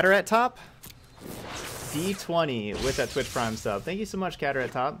 Cataract Top? D20 with that Twitch Prime sub. Thank you so much,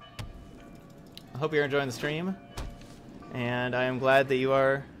 Cataract Top. I hope you're enjoying the stream. And I am glad that you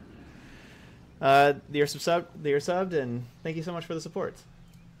are you're subbed, and thank you so much for the support.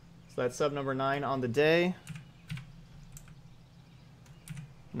 So that's sub number 9 on the day.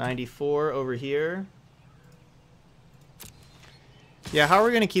 94 over here. Yeah, how are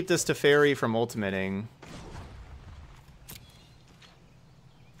we going to keep this Teferi from ultimating?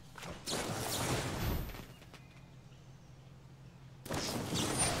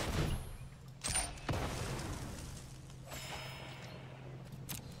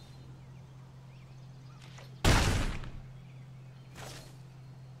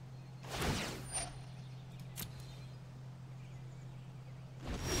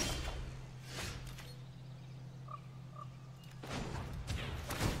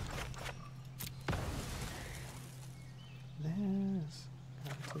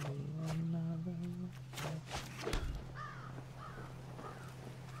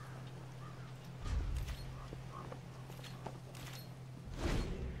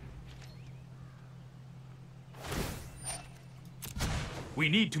 We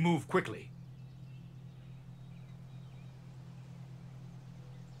need to move quickly.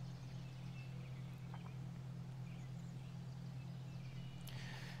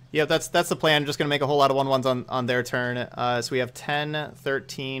 Yeah, that's the plan. Just going to make a whole lot of 1/1s on their turn. So we have 10,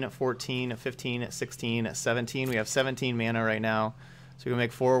 13, 14, 15, 16, 17. We have 17 mana right now. So we can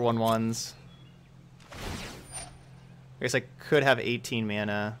make 4 1/1s. I guess I could have 18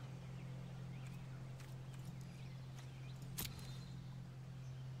 mana.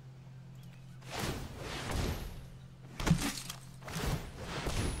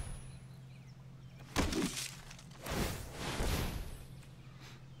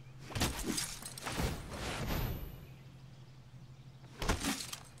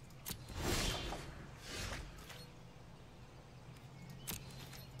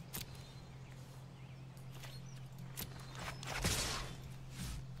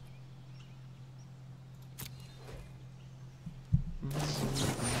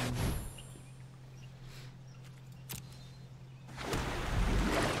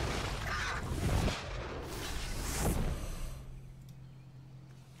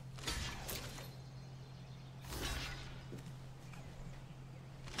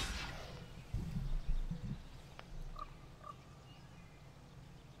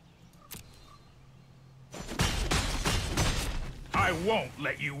 I won't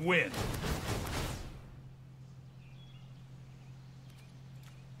let you win.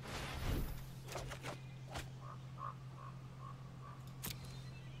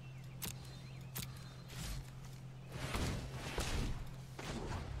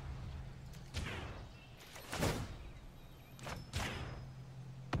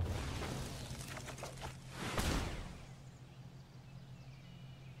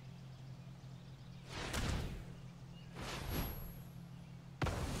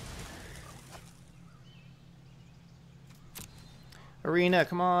 Arena,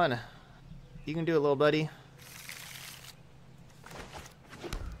 come on. You can do it, little buddy.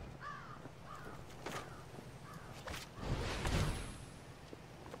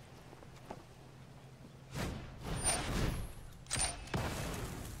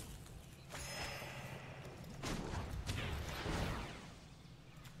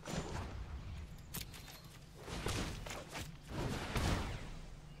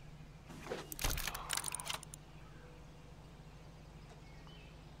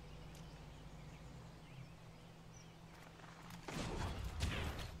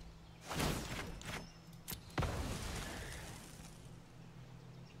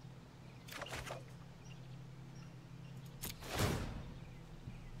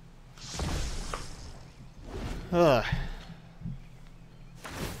 Ugh.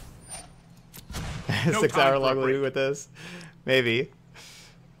 No 6 time hour for a long break. lead with this. Maybe.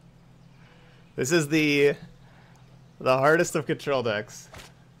 This is the hardest of control decks.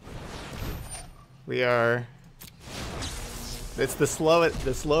 We are it's the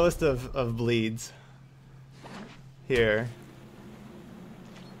slowest of bleeds here.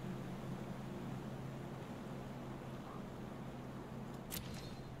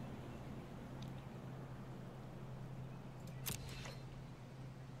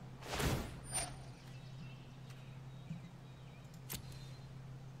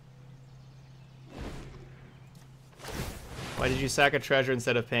 Why did you sack a treasure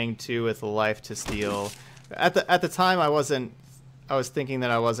instead of paying 2 with life to steal? At the time, I was thinking that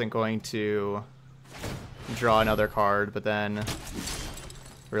I wasn't going to draw another card, but then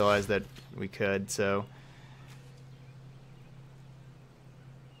realized that we could. So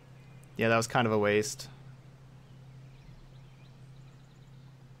yeah, that was kind of a waste.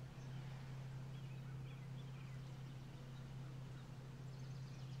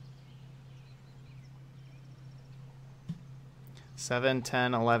 Seven,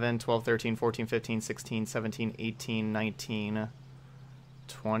 10, 11, 12, 13, 14, 15, 16, 17, 18, 19,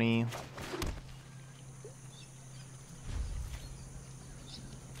 20.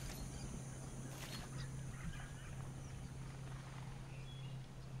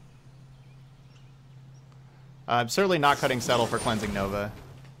 I'm certainly not cutting Settle for Cleansing Nova.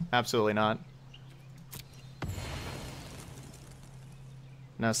 Absolutely not.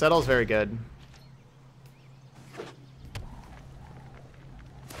 No, Settle's very good.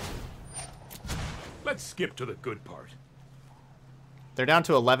 Let's skip to the good part. They're down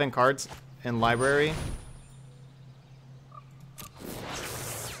to 11 cards in library.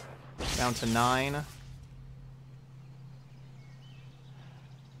 Down to 9.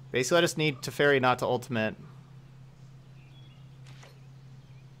 Basically, I just need Teferi not to ultimate.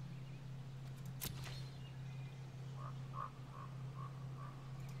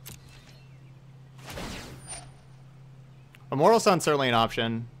 Immortal Sun's certainly an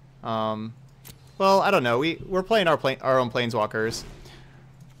option. Well, I don't know. We're playing our own Planeswalkers.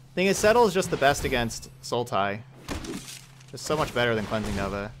 Thing is, Settle is just the best against Sultai. It's so much better than Cleansing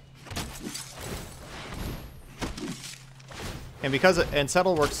Nova. And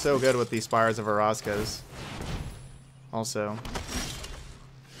Settle works so good with the Spires of Araskas. Also.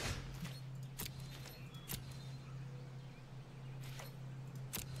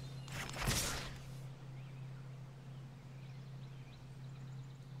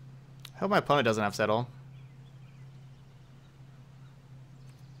 I hope my opponent doesn't have Settle.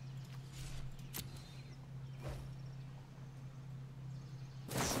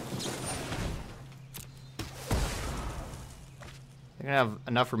 They're gonna have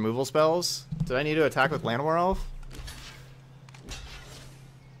enough removal spells. Did I need to attack with Llanowar Elf?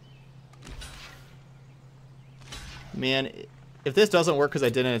 Man, if this doesn't work because I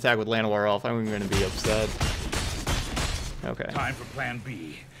didn't attack with Llanowar Elf, I'm gonna be upset. Okay. Time for plan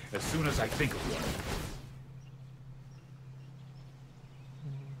B, as soon as I think of one.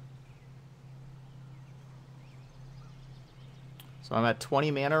 So I'm at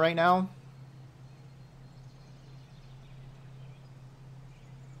 20 mana right now.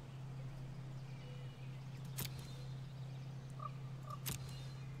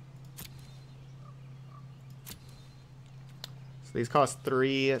 So these cost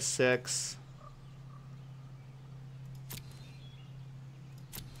 3, 6.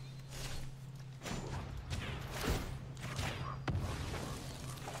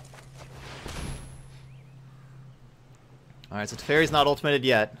 Alright, so Teferi's not ultimated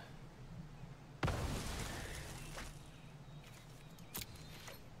yet.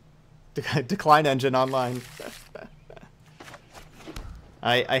 Decline engine online.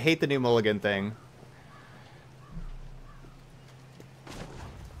 I hate the new mulligan thing.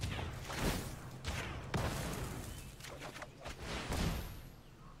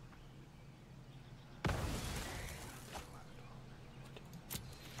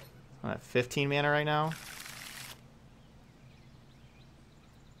 I'm at 15 mana right now.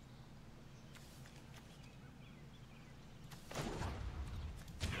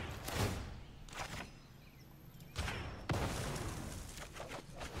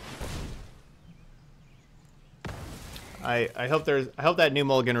 I hope that new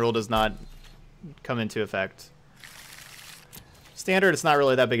mulligan rule does not come into effect. Standard, it's not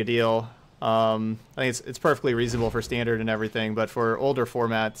really that big a deal. I think it's perfectly reasonable for standard and everything, but for older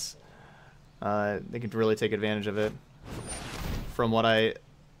formats, they could really take advantage of it. From what I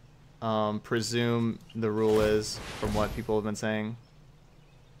presume the rule is, from what people have been saying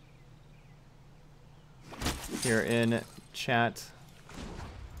here in chat.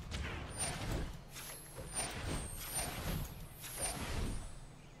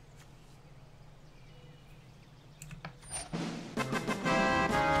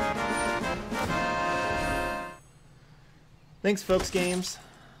 Thanks, folks. Games.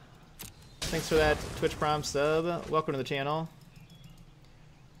 Thanks for that Twitch Prime sub. Welcome to the channel.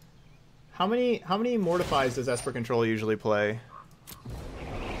 How many Mortifies does Esper Control usually play?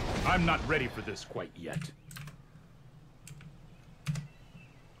 I'm not ready for this quite yet.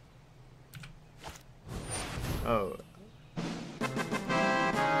 Oh.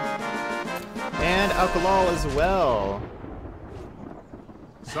 And Alkalal as well.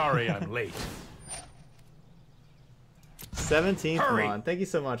 Sorry I'm late. 17th Hurry. one. Thank you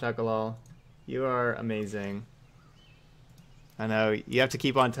so much, Alkalal. You are amazing. I know, you have to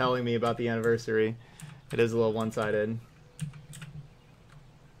keep on telling me about the anniversary. It is a little one-sided.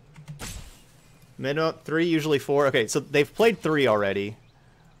 Minimum 3, usually 4. Okay, so they've played 3 already.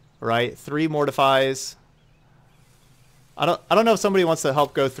 Right? 3 Mortifies. I don't know if somebody wants to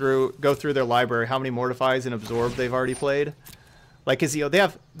help go through their library how many Mortifies and Absorb they've already played. Like, cause you know,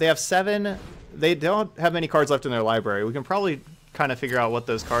 they have 7. They don't have many cards left in their library. We can probably kind of figure out what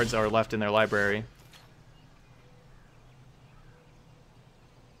those cards are left in their library.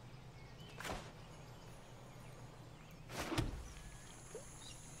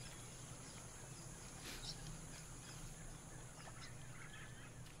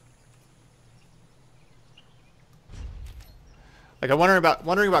 Like, I'm wondering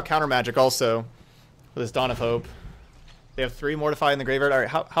about counter magic also with this Dawn of Hope. They have 3 Mortify in the graveyard. All right,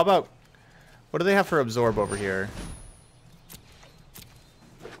 how about, what do they have for Absorb over here?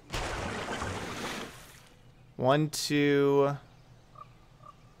 1, 2.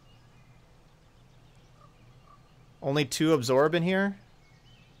 Only 2 Absorb in here?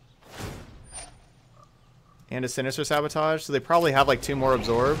 And a Sinister Sabotage, so they probably have like 2 more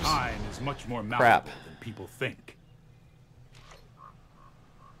Absorbs. Time is much more Crap. malleable than people think.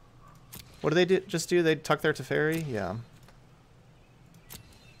 What do they just do? They tuck their Teferi? Yeah.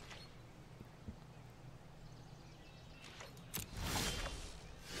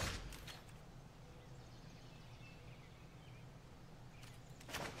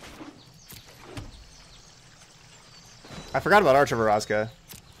 I forgot about Arch of Araska.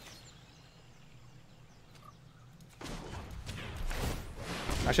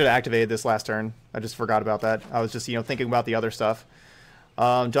 I should have activated this last turn. I just forgot about that. I was just, thinking about the other stuff. Do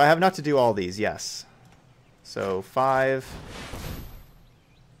I have enough to do all these? Yes. So 5.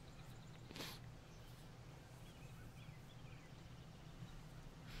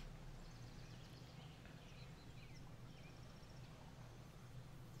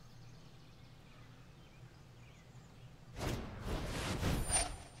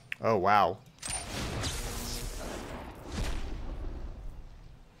 Oh, wow.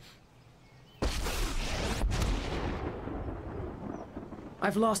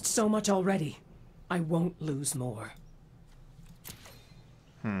 I've lost so much already. I won't lose more.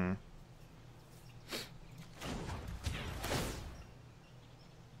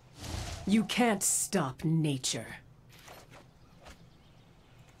 You can't stop nature.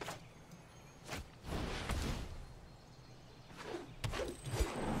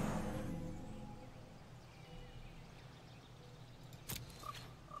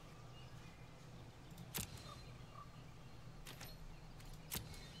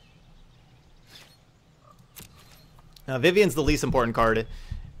 Vivian's the least important card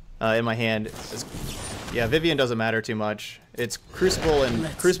in my hand. Yeah, Vivian doesn't matter too much. It's Crucible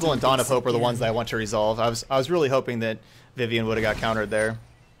and Dawn of Hope are the ones that I want to resolve. I was really hoping that Vivian would have got countered there.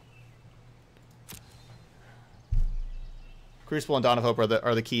 Crucible and Dawn of Hope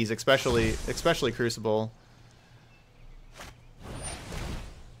are the keys, especially Crucible.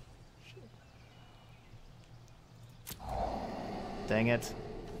 Dang it.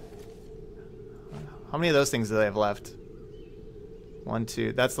 How many of those things do they have left? 1,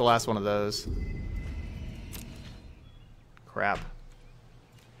 2. That's the last one of those. Crap.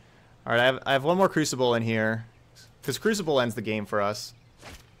 All right, I have one more Crucible in here, because Crucible ends the game for us.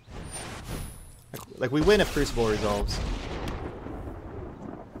 Like we win if Crucible resolves.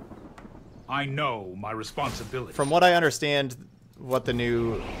 I know my responsibility. From what I understand, what the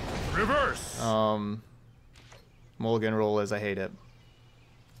new Reverse. mulligan rule is, I hate it.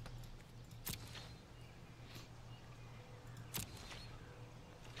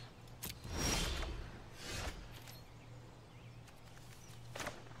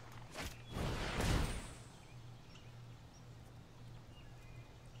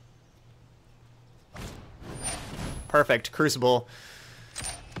 Perfect. Crucible.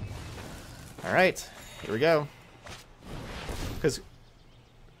 All right. Here we go. Because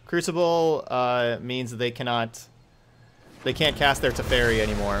Crucible means that they can't cast their Teferi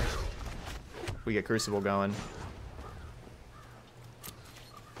anymore. We get Crucible going.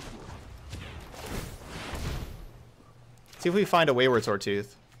 See if we find a Wayward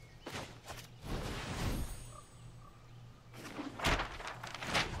Sawtooth.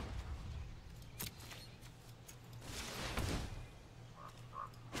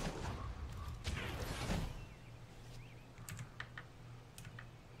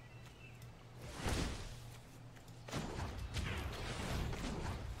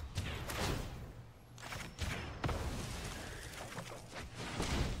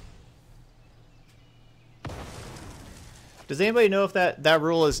 Does anybody know if that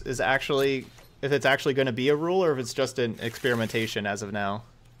rule is actually, if it's actually going to be a rule, or if it's just an experimentation as of now?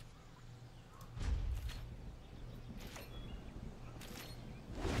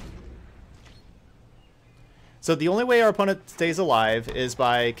 So the only way our opponent stays alive is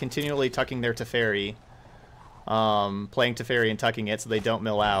by continually tucking their Teferi, playing Teferi and tucking it so they don't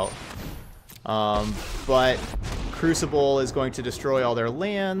mill out. But Crucible is going to destroy all their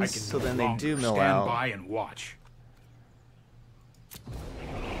lands, so then they do mill out. Stand by and watch.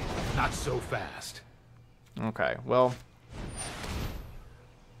 Not so fast. Okay, well.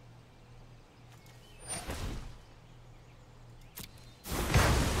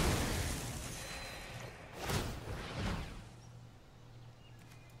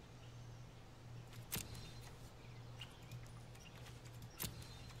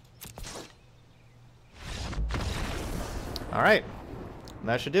 All right,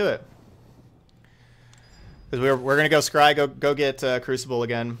 that should do it. Because we're gonna go scry, go get Crucible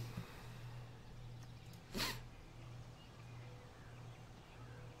again.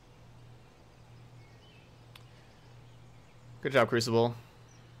 Good job, Crucible.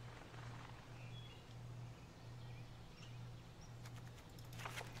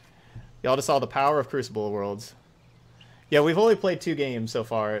 Y'all just saw the power of Crucible Worlds. Yeah, we've only played 2 games so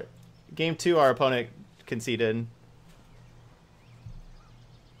far. Game 2, our opponent conceded.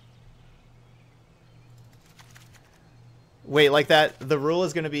 Wait, like that, the rule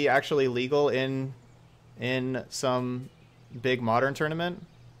is going to be actually legal in some big Modern tournament?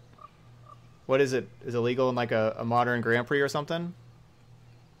 What is it? Is it legal in like a Modern Grand Prix or something?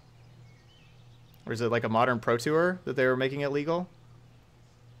 Or is it like a Modern Pro Tour that they were making it legal?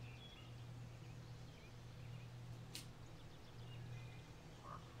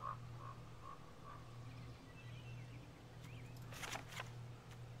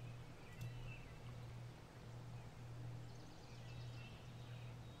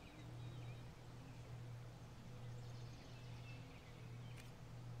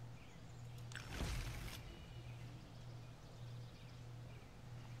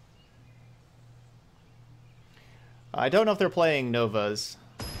 I don't know if they're playing Novas.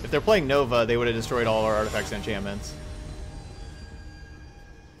 If they're playing Nova, they would have destroyed all our artifacts and enchantments.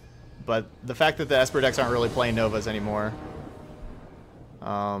 But the fact that the Esper decks aren't really playing Novas anymore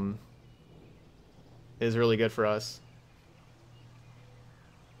is really good for us.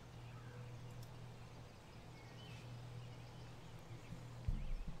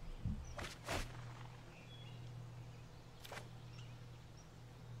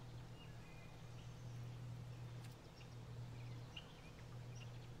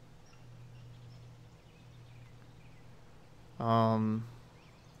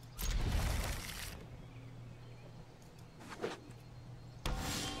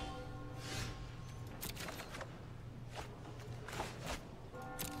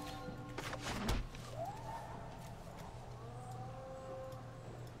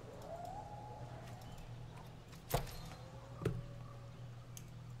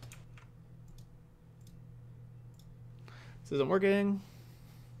 This isn't working.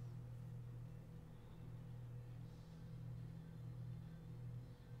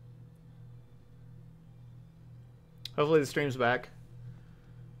 Hopefully the stream's back.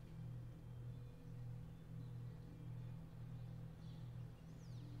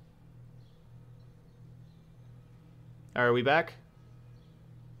 Are we back?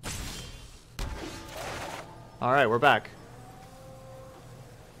 All right, we're back.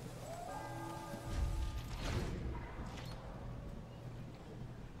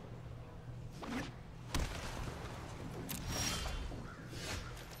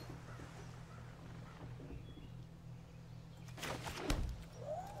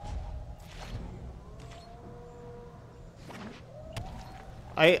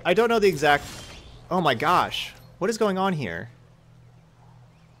 I don't know the exact... Oh my gosh. What is going on here?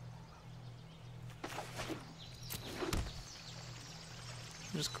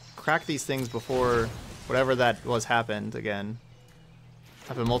 Just crack these things before whatever that was happened again.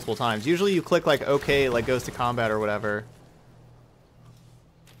 Happened multiple times. Usually you click like OK, like goes to combat or whatever.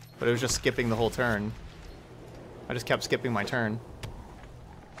 But it was just skipping the whole turn. I just kept skipping my turn.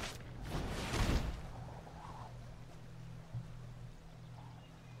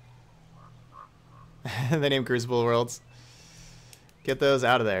 They named Crucible Worlds. Get those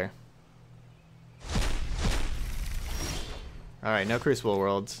out of there. Alright, no Crucible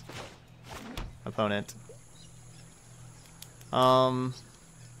Worlds. Opponent.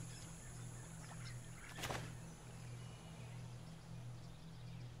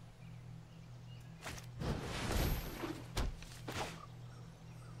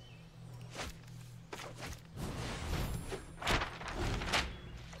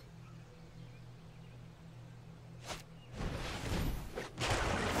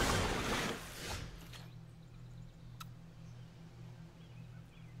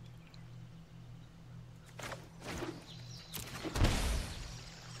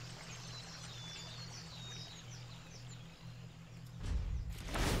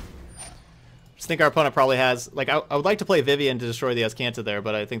 I think our opponent probably has, like, I would like to play Vivian to destroy the Azcanta there,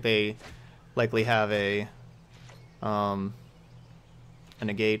 but I think they likely have a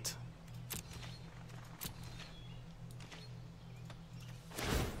negate.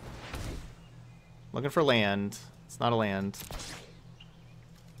 Looking for land. It's not a land.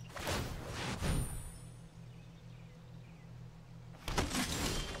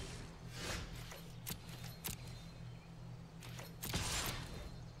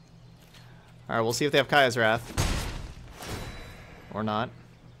 Alright, we'll see if they have Kaya's Wrath. Or not.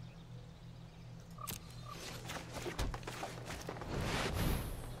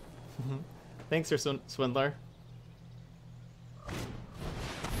 Thanks, Sir Swindler.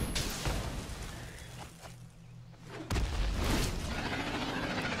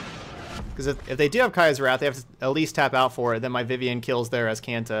 Because if they do have Kaya's Wrath, they have to at least tap out for it. Then my Vivian kills their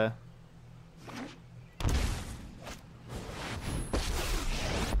Azcanta.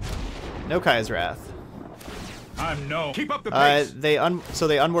 No Kaya's Wrath. I'm no. Keep up the pace. So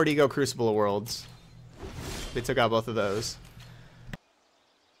they unmoored Ego Crucible of Worlds. They took out both of those.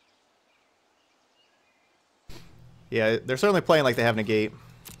 Yeah, they're certainly playing like they have negate.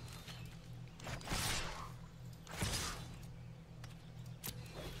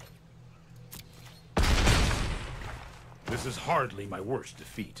 This is hardly my worst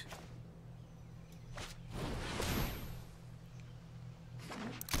defeat.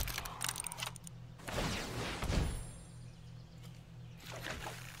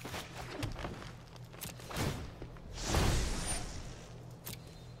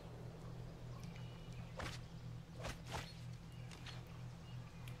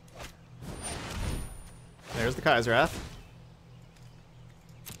 There's the Kaya's Wrath.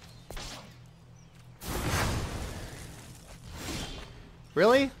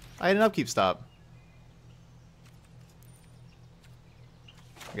 Really? I had an upkeep stop.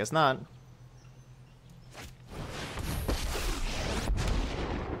 I guess not.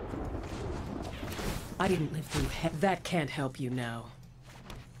 I didn't live through that can't help you now.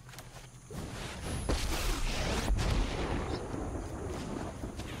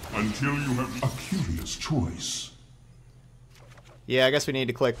 Until you have a curious choice. Yeah, I guess we need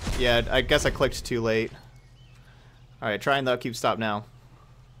to click. Yeah, I guess I clicked too late. Alright, trying the upkeep stop now.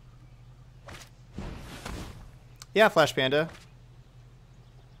 Yeah, Flash Panda.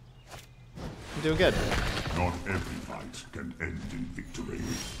 I'm doing good. Not every fight can end in victory.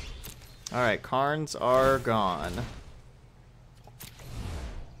 Alright, Karns are gone.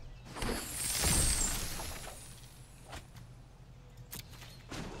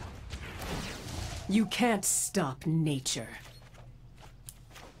 You can't stop nature.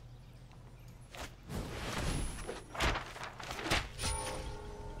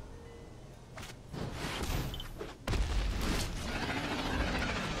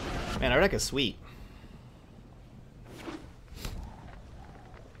 Man, our deck is sweet.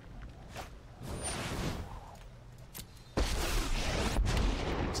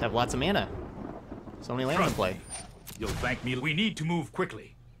 Just have lots of mana. So many lands to play. You'll thank me. We need to move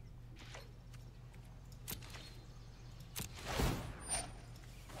quickly.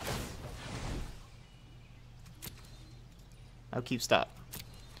 I'll keep stop.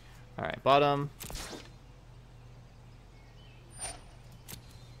 Alright, bottom.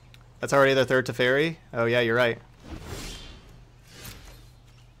 That's already the third Teferi? Oh yeah, you're right.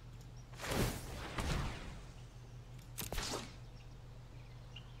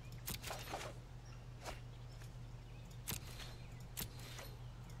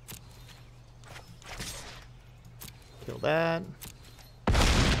 Kill that.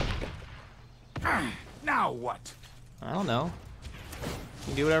 Now what? I don't know. You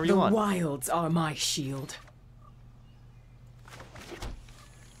can do whatever you The want. wilds are my shield.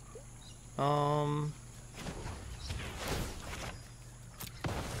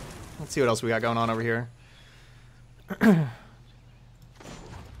 Let's see what else we got going on over here.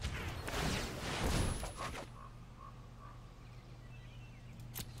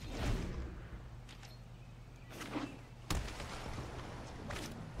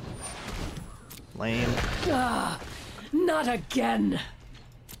 Lame. Ah, not again.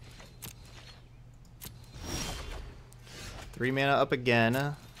 3 mana up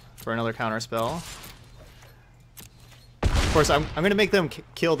again for another counter spell. Of course, I'm going to make them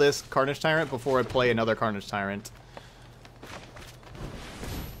kill this Carnage Tyrant before I play another Carnage Tyrant.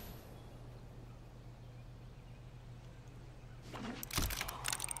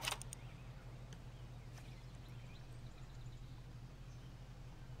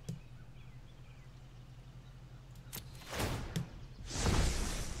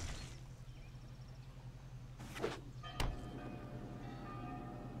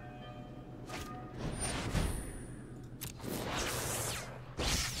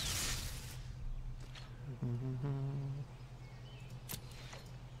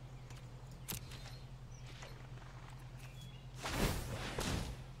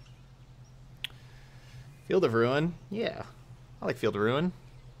 Field of Ruin? Yeah. I like Field of Ruin.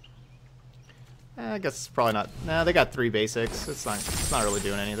 I guess it's probably not... Nah, they got 3 basics. It's not really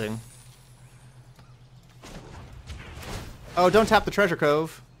doing anything. Oh, don't tap the Treasure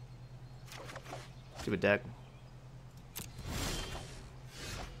Cove. Stupid deck.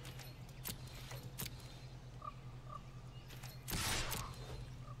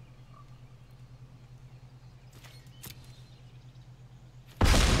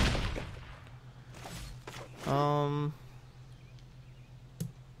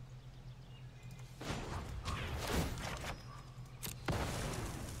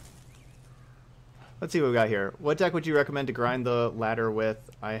 Let's see what we got here. What deck would you recommend to grind the ladder with?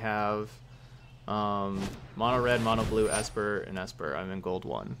 I have mono red, mono blue, Esper, and Esper. I'm in gold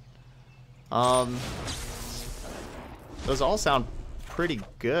 1. Those all sound pretty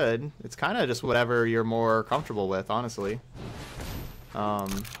good. It's kind of just whatever you're more comfortable with, honestly. I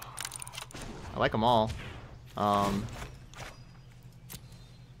like them all. I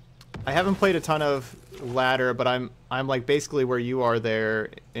haven't played a ton of ladder, but I'm like basically where you are there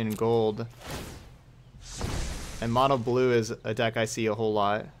in gold. And mono blue is a deck I see a whole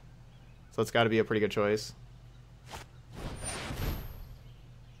lot, so it's got to be a pretty good choice.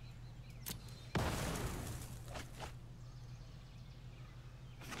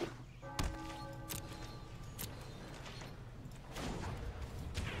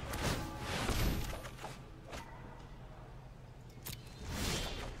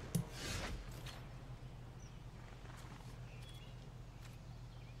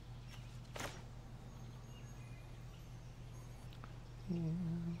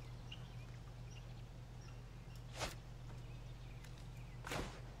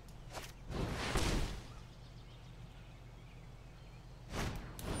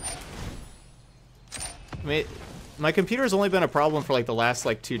 I mean, my computer's only been a problem for like the last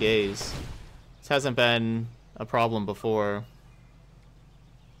like 2 days. This hasn't been a problem before.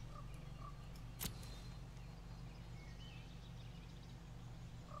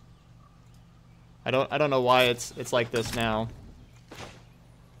 I don't know why it's like this now.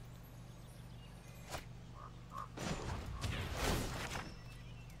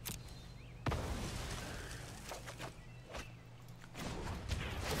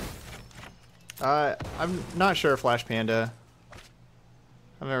 I'm not sure, Flash Panda. I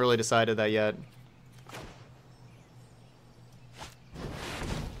haven't really decided that yet.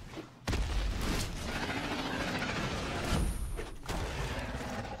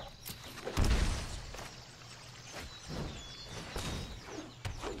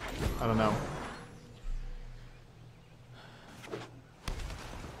 I don't know.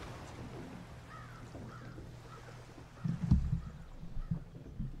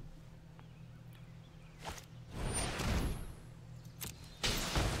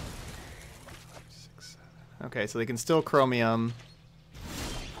 Okay, so they can still chromium.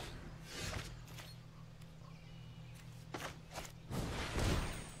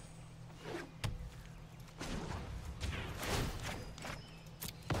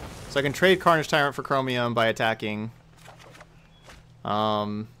 So I can trade Carnage Tyrant for chromium by attacking. If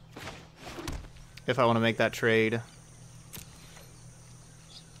I want to make that trade.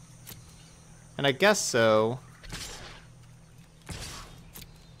 And I guess so.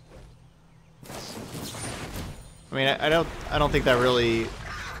 I mean, I don't think that really.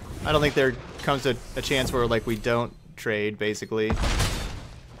 I don't think there comes a chance where like we don't trade, basically.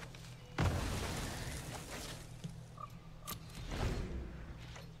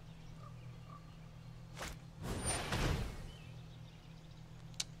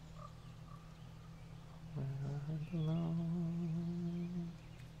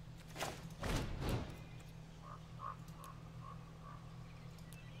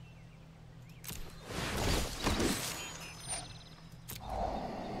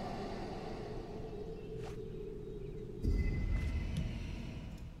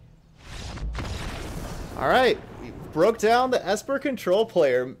 All right, we broke down the Esper control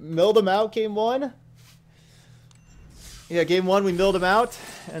player, milled him out game one. Yeah, game one we milled him out,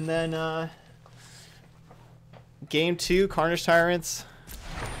 and then game two, Carnage Tyrants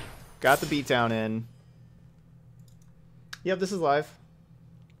got the beatdown in. Yep, this is live.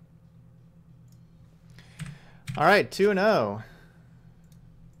 All right, 2-0.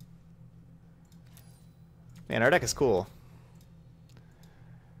 Man, our deck is cool.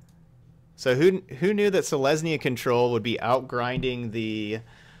 So who knew that Selesnya control would be outgrinding the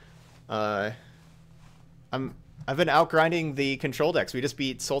I've been outgrinding the control decks. We just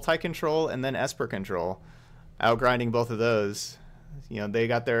beat Sultai control and then Esper control. Outgrinding both of those. You know, they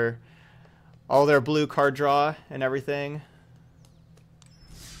got all their blue card draw and everything.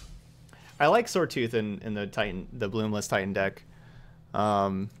 I like Swordtooth in the Bloomless Titan deck.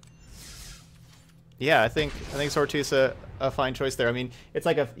 Yeah, I think Swordtooth's a fine choice there. I mean, it's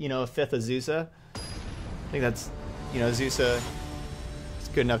like a fifth Azusa. I think that's Azusa is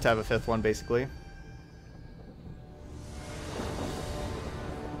good enough to have a fifth one basically.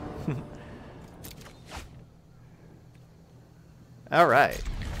 All right,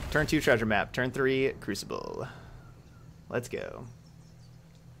 turn 2 treasure map, turn 3 Crucible. Let's go.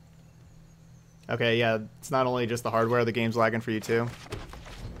 Okay, yeah, it's not only just the hardware, the game's lagging for you too.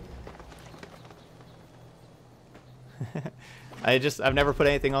 I've never put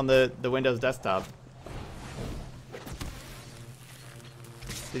anything on the Windows desktop.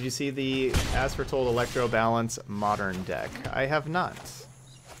 Did you see the As Foretold Electro Balance Modern deck? I have not.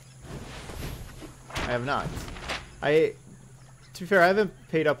 I have not. To be fair, I haven't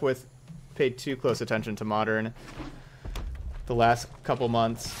paid too close attention to Modern the last couple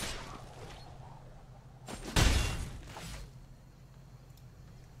months.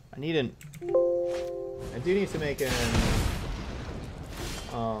 I do need to make an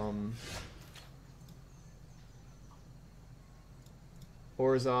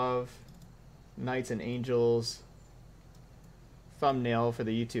Orzhov Knights and Angels thumbnail for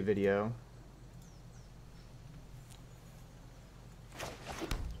the YouTube video.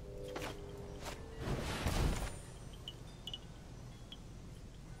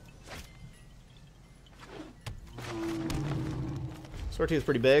 Swordtooth is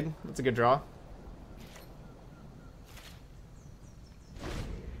pretty big. That's a good draw.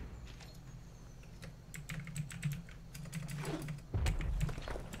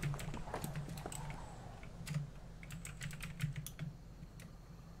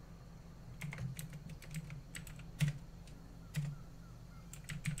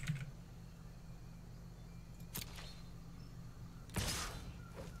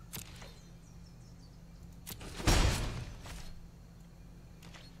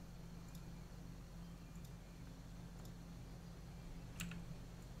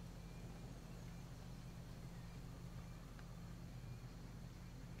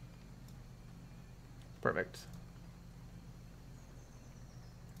 Perfect.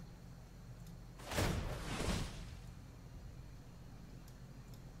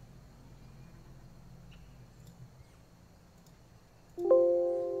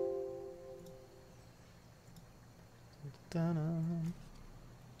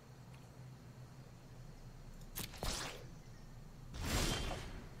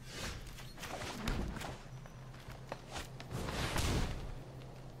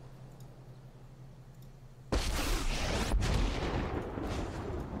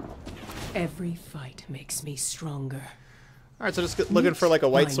 Every fight makes me stronger. All right, so just looking for like a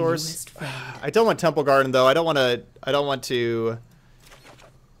white My source. newest friend. I don't want Temple Garden though. I don't want to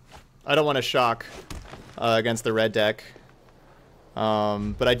shock against the red deck.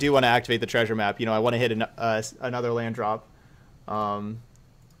 But I do want to activate the treasure map. You know, I want to hit another land drop and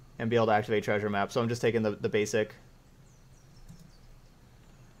be able to activate treasure map. So I'm just taking the basic.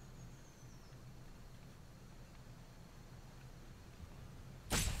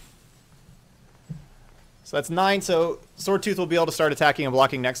 So that's 9, so Swordtooth will be able to start attacking and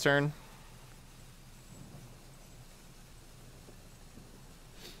blocking next turn.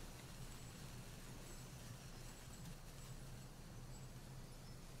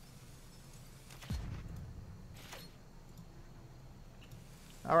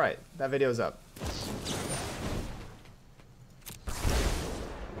 Alright, that video's up.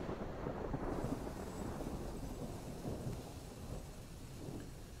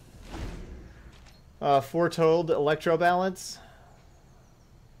 Foretold Electro Balance.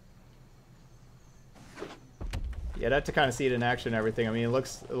 Yeah, I'd have to kind of see it in action and everything. I mean, it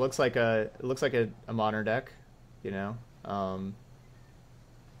looks like a modern deck, you know.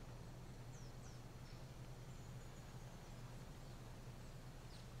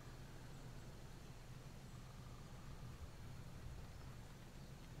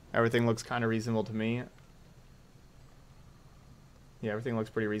 Everything looks kind of reasonable to me. Yeah, everything looks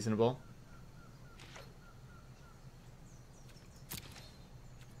pretty reasonable.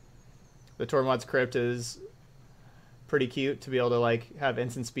 The Tormod's Crypt is pretty cute to be able to like have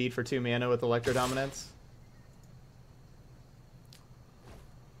instant speed for 2 mana with Electro Dominance.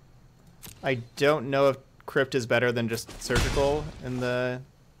 I don't know if Crypt is better than just Surgical in the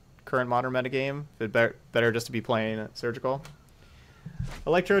current modern metagame. It'd better just to be playing Surgical.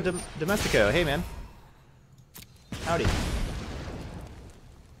 Electro Domestico, hey man. Howdy.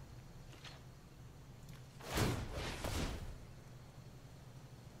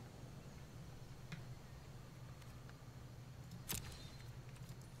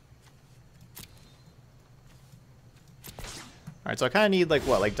 Alright, so I kind of need, like,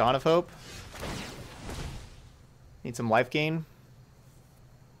 what? Like, Dawn of Hope? Need some life gain?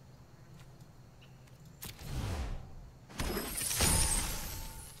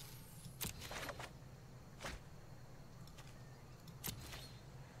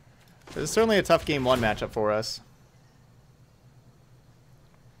 This is certainly a tough game 1 matchup for us.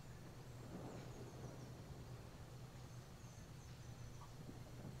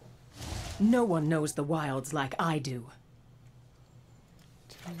 No one knows the wilds like I do.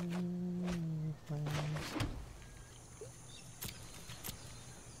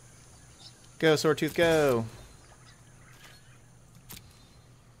 Go, Swordtooth, go!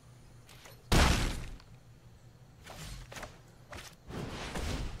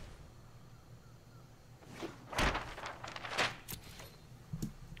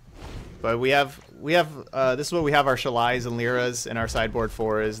 But we have this is what we have our Shalais and Lyras in our sideboard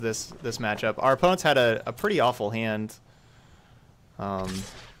for, is this matchup. Our opponents had a pretty awful hand.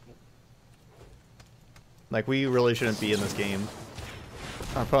 Like, we really shouldn't be in this game.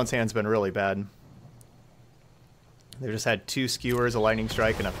 Our opponent's hand's been really bad. They've just had 2 skewers, a lightning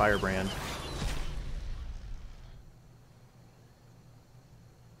strike, and a firebrand.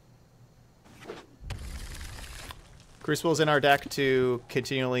 Crucible's in our deck to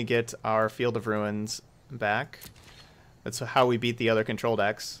continually get our Field of Ruins back. That's how we beat the other control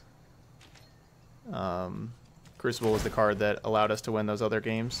decks. Crucible was the card that allowed us to win those other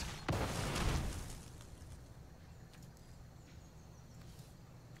games.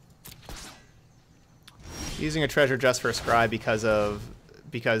 Using a treasure just for a scry because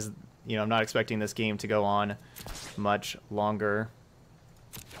you know, I'm not expecting this game to go on much longer.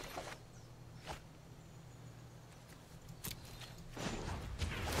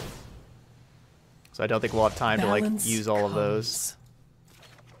 So I don't think we'll have time to like use all of those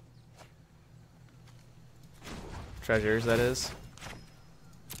treasures, that is.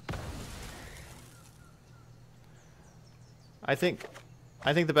 I think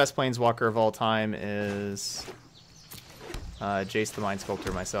the best Planeswalker of all time is Jace the Mind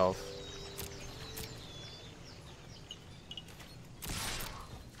Sculptor myself.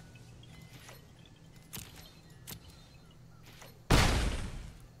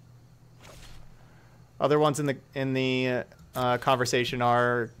 Other ones in the conversation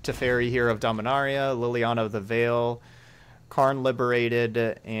are Teferi, Hero of Dominaria, Liliana of the Veil, Karn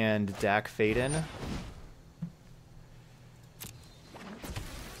Liberated, and Dak Faden.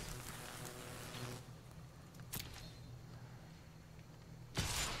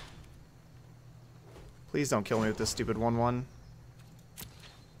 Please don't kill me with this stupid 1/1.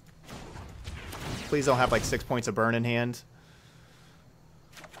 Please don't have like 6 points of burn in hand.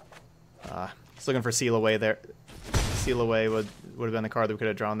 Just looking for Seal Away there. Seal Away would have been the card that we could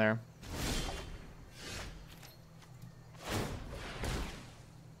have drawn there.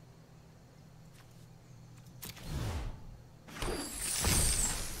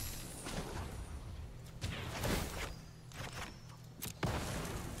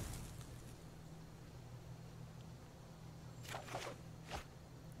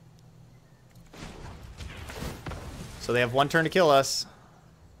 So they have 1 turn to kill us.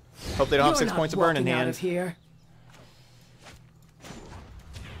 Hope they don't have You're 6 not points of burn in walking out hand. of here.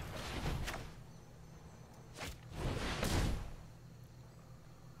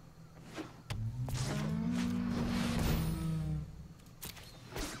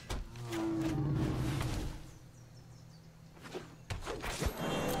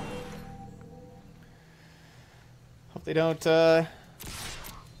 Hope they don't,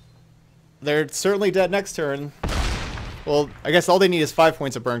 They're certainly dead next turn. Well, I guess all they need is 5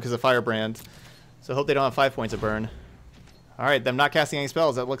 points of burn because of Firebrand. So hope they don't have 5 points of burn. Alright, them not casting any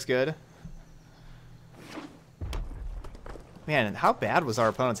spells. That looks good. Man, how bad was our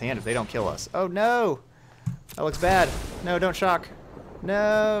opponent's hand if they don't kill us? Oh, no! That looks bad. No, don't shock.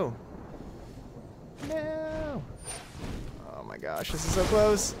 No! No! Oh my gosh, this is so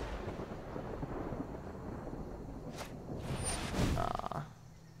close.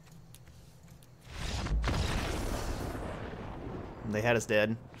 They had us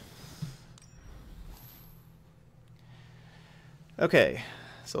dead. Okay,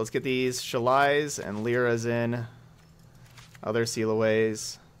 so let's get these Shalais and Lyras in. Other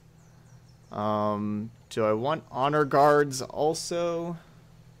Sealaways. Do I want Honor Guards also?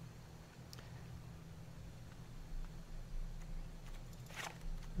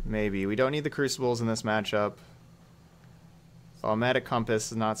 Maybe. We don't need the Crucibles in this matchup. Thaumatic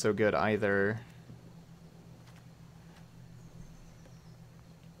Compass is not so good either.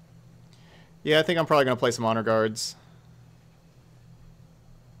 Yeah, I think I'm probably going to play some Honor Guards.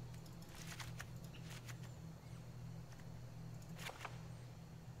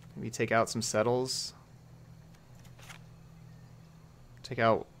 Maybe take out some Settles. Take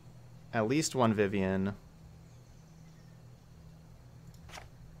out at least 1 Vivian.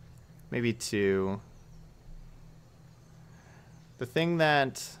 Maybe 2. The thing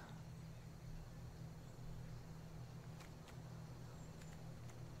that...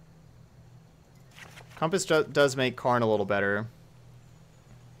 Compass does make Karn a little better.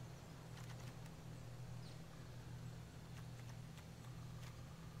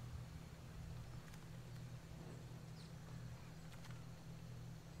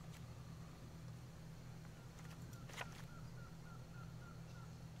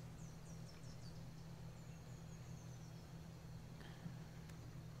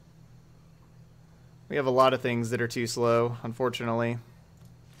 We have a lot of things that are too slow, unfortunately.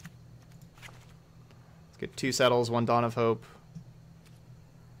 Get 2 Settles, 1 Dawn of Hope.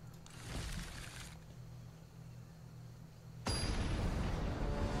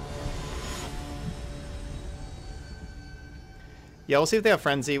 Yeah, we'll see if they have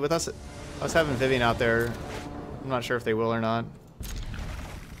Frenzy. With us having Vivian out there, I'm not sure if they will or not.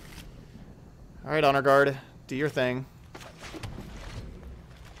 Alright, Honor Guard, do your thing.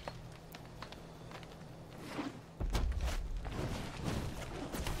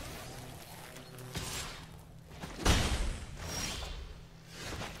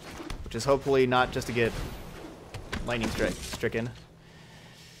 Which is hopefully not just to get lightning stricken.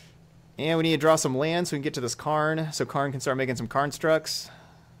 And we need to draw some land so we can get to this Karn, so Karn can start making some Karn Strucks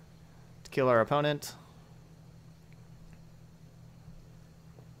to kill our opponent.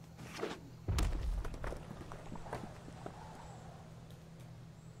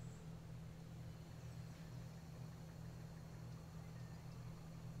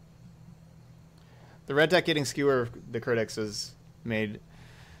 The red deck getting Skewer the critics is kind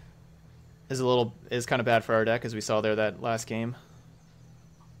of bad for our deck, as we saw there that last game.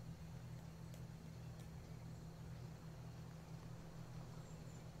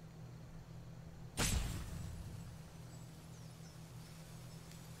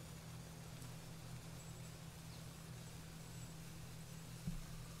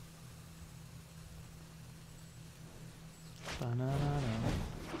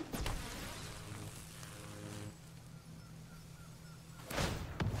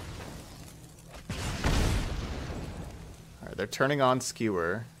 Alright, they're turning on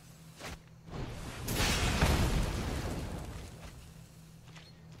Skewer.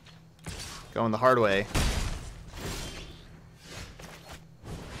 Going the hard way.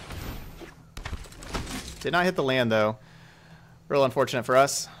 Did not hit the land, though. Real unfortunate for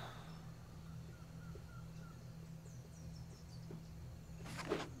us.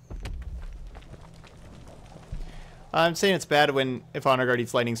 I'm saying it's bad if Honor Guard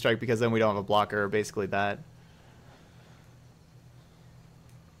eats Lightning Strike because then we don't have a blocker, basically that.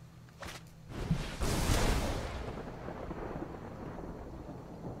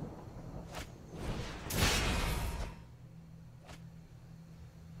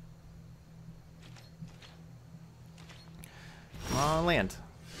 Come on, land.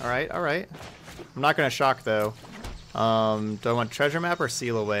 Alright, alright. I'm not going to shock, though. Do I want treasure map or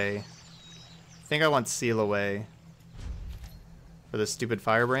seal away? I think I want seal away. For this stupid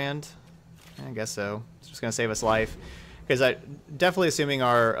firebrand? I guess so. It's just gonna save us life. Because I definitely assuming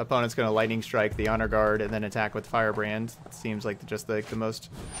our opponent's gonna lightning strike the honor guard and then attack with firebrand. It seems like just the most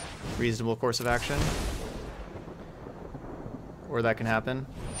reasonable course of action. Or that can happen.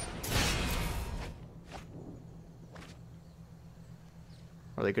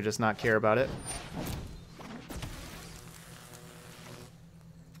 Or they could just not care about it.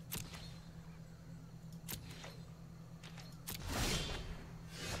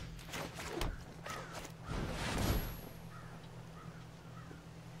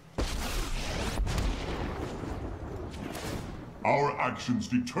 Our actions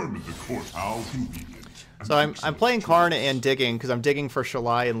determine the course. How convenient. So I'm playing Karn and digging because I'm digging for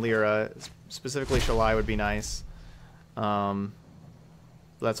Shalai and Lyra. Specifically, Shalai would be nice.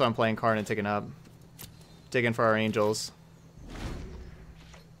 That's why I'm playing Karn and taking up. Digging for our angels.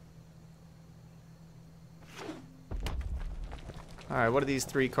 Alright, what are these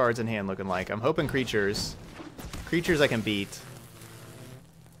 3 cards in hand looking like? I'm hoping creatures. Creatures I can beat.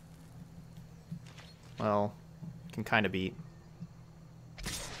 Well, can kind of beat.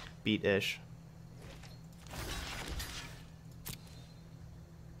 Beat-ish.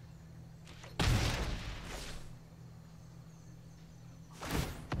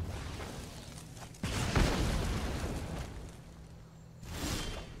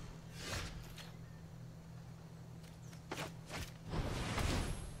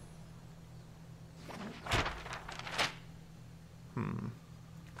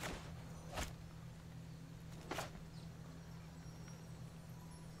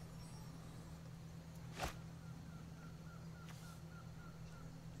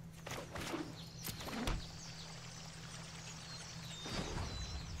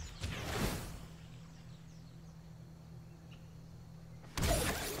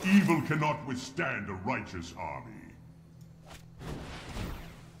 Evil cannot withstand a righteous army.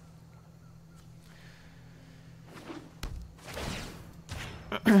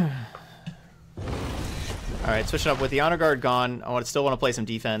 Alright, switching up with the honor guard gone. I still want to play some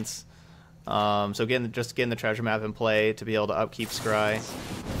defense. So just getting the treasure map in play to be able to upkeep Scry.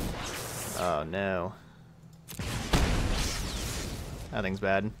 Oh no. That thing's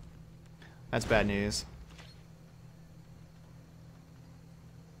bad. That's bad news.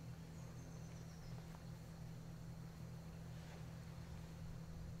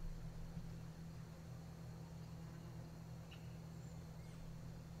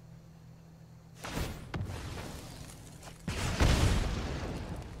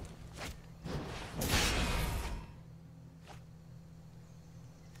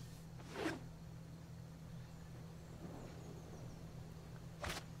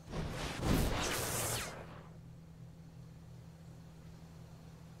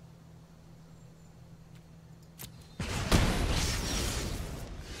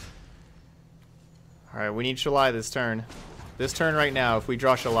 Alright, we need Shalai this turn. This turn right now, if we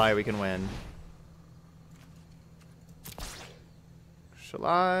draw Shalai, we can win.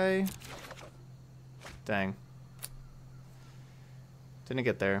 Shalai. Dang. Didn't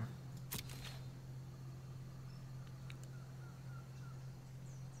get there.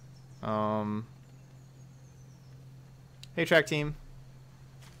 Hey, track team.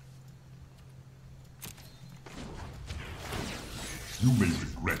 You may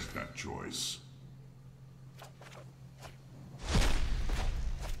regret that choice.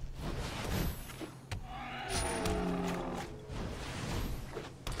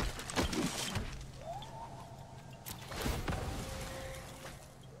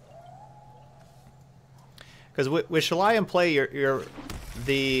 Because with Shalai in play,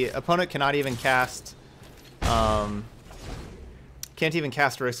 the opponent cannot even cast, can't even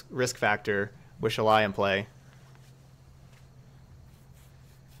cast risk factor with Shalai in play.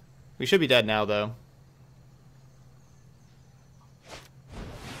 We should be dead now, though.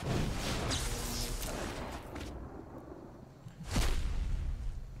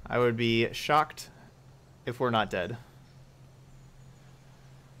 I would be shocked if we're not dead.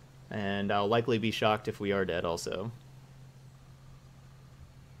 And I'll likely be shocked if we are dead also.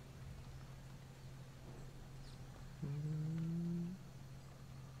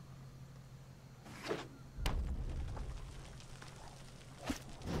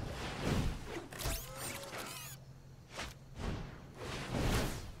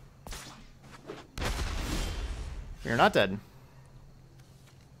 You're not dead.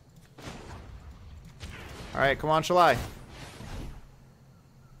 Alright, come on, Shalai.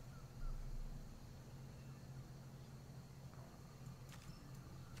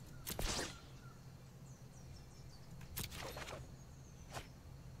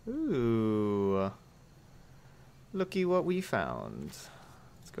 Ooh. Looky what we found.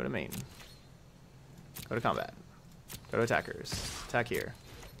 Let's go to main. Go to combat. Go to attackers. Attack here.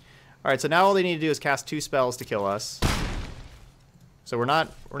 Alright, so now all they need to do is cast 2 spells to kill us. So we're not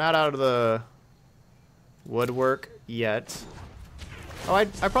out of the woodwork yet. Oh, I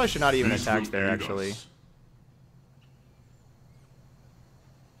probably should not even attack there, actually.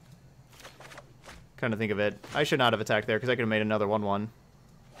 Kind of think of it. I should not have attacked there, because I could have made another 1/1.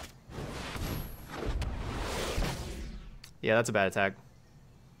 Yeah, that's a bad attack.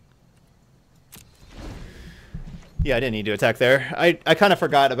 Yeah, I didn't need to attack there. I kind of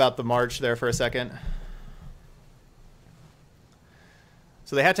forgot about the march there for a second.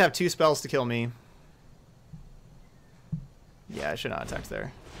 So they had to have 2 spells to kill me. Yeah, I should not attack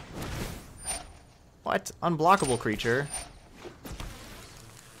there. What? Unblockable creature.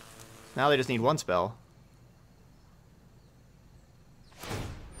 Now they just need 1 spell.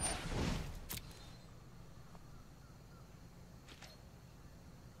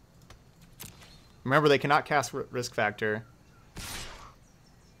 Remember, they cannot cast Risk Factor.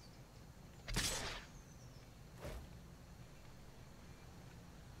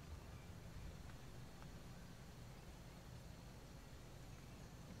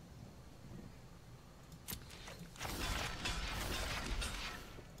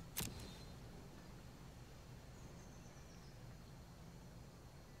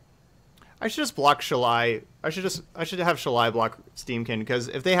 I should just block Shalai. I should have Shalai block Steamkin, because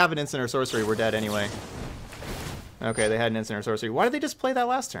if they have an instant or sorcery, we're dead anyway. Okay, they had an instant or sorcery. Why did they just play that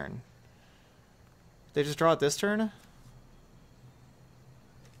last turn? They just draw it this turn?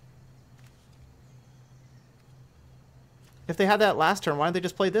 If they had that last turn, why didn't they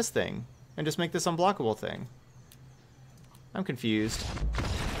just play this thing and just make this unblockable thing? I'm confused.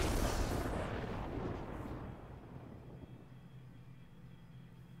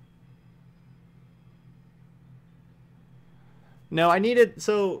 No, I needed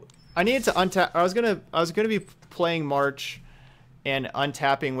to untap. I was gonna be playing March and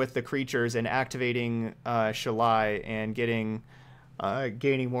untapping with the creatures and activating Shalai and getting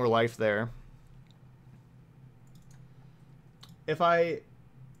gaining more life there. If I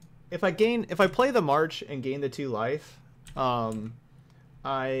play the March and gain the 2 life,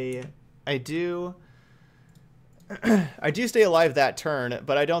 I do I do stay alive that turn,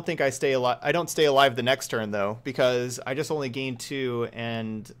 but I don't think I stay alive. I don't stay alive the next turn though, because I just only gained 2,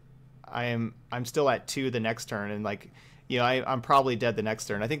 and I'm still at 2 the next turn, and like, you know, I'm probably dead the next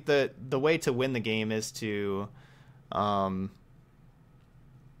turn. I think the way to win the game is to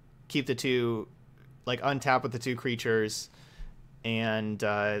keep the 2, like untap with the 2 creatures, and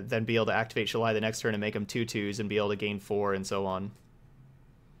then be able to activate Shalai the next turn and make them 2/2s and be able to gain 4 and so on.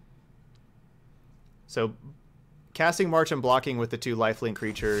 So casting March and blocking with the 2 lifelink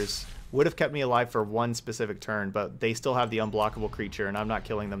creatures would have kept me alive for 1 specific turn, but they still have the unblockable creature, and I'm not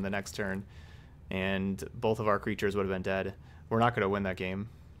killing them the next turn, and both of our creatures would have been dead. We're not going to win that game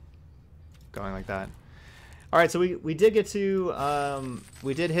going like that. All right, so we did get to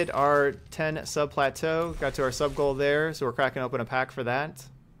we did hit our 10 sub plateau, got to our sub goal there, so we're cracking open a pack for that.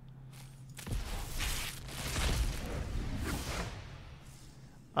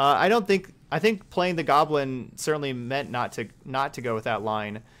 I think playing the Goblin certainly meant not to go with that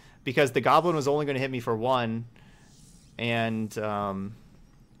line, because the Goblin was only going to hit me for 1, and I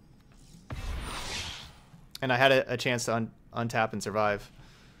had a chance to untap and survive.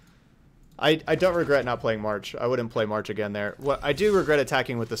 I don't regret not playing March. I wouldn't play March again there. What I do regret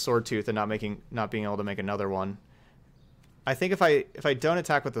attacking with the Sword Tooth and not being able to make another one. I think if I don't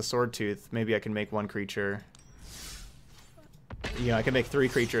attack with the Sword Tooth, maybe I can make 1 creature. You know, I can make 3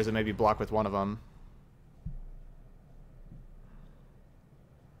 creatures and maybe block with 1 of them.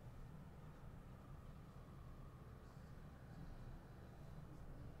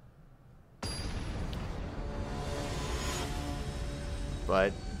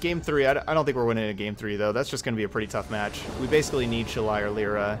 But game 3, I don't think we're winning a game 3 though. That's just going to be a pretty tough match. We basically need Shalai or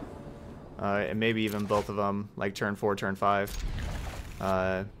Lyra, and maybe even both of them, like turn 4, turn 5.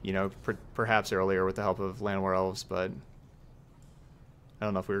 You know, perhaps earlier with the help of Llanowar Elves, but I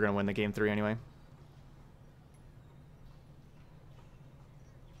don't know if we were going to win the game 3 anyway.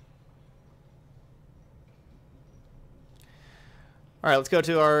 All right, let's go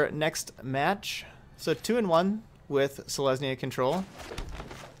to our next match. So 2-1 with Selesnya control.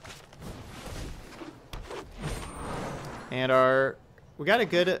 And we got a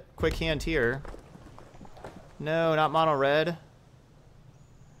good quick hand here. No, not mono red.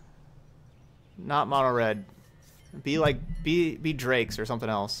 Not mono red. Be Drakes or something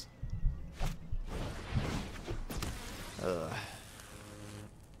else. Ugh.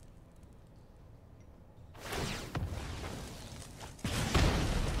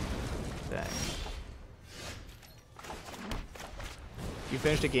 You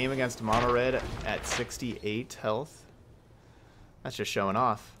finished a game against Mono Red at 68 health. That's just showing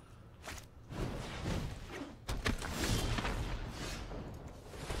off.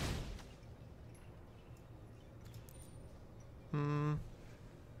 I'm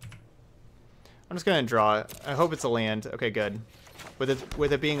just gonna draw. I hope it's a land. Okay, good.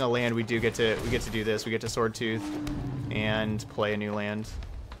 With it being a land, we get to do this. We get to Sword Tooth and play a new land.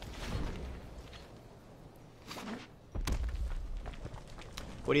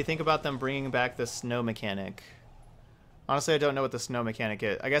 What do you think about them bringing back the snow mechanic? Honestly, I don't know what the snow mechanic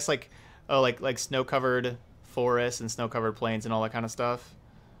is. I guess like snow-covered forests and snow-covered plains and all that kind of stuff,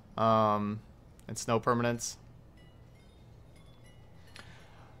 and snow permanents.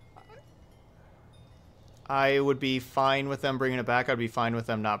 I would be fine with them bringing it back. I'd be fine with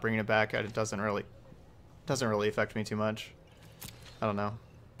them not bringing it back. It doesn't really affect me too much. I don't know.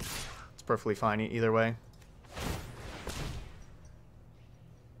 It's perfectly fine either way.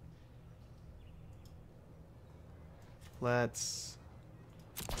 Let's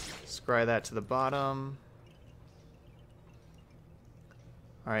scry that to the bottom.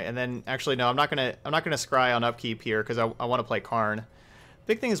 All right, and then actually no, I'm not gonna scry on upkeep here because I want to play Karn.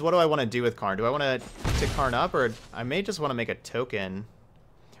 Big thing is, what do I want to do with Karn? Do I want to Karn up, or I may just want to make a token?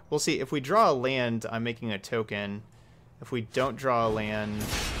 We'll see. If we draw a land, I'm making a token. If we don't draw a land,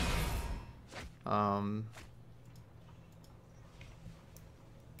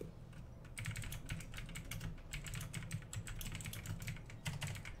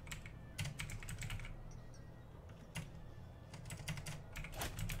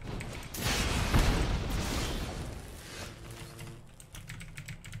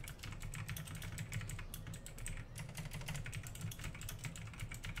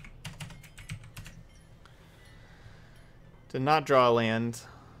 did not draw a land.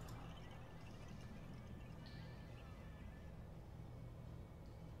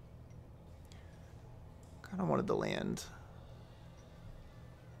 Kind of wanted the land.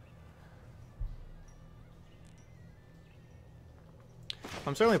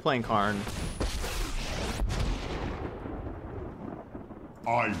 I'm certainly playing Karn.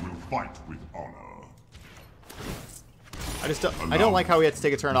 I will fight with honor. I don't like how we had to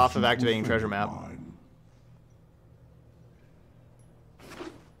take a turn off of activating treasure map.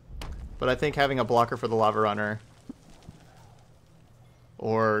 But I think having a blocker for the Lava Runner,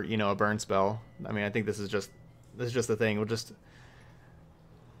 or you know, a burn spell. I mean, I think this is just the thing. We'll just,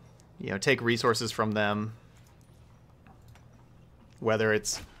 you know, take resources from them, whether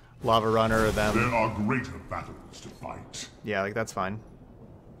it's Lava Runner or them. There are greater battles to fight. Yeah, like that's fine.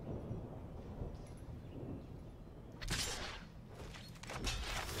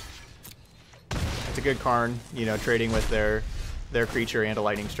 It's a good Karn, you know, trading with their creature and a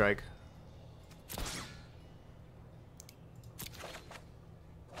lightning strike.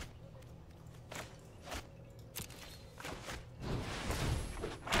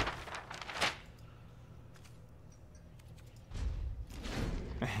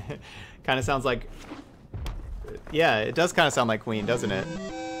 Kind of sounds like, yeah, it does kind of sound like Queen, doesn't it?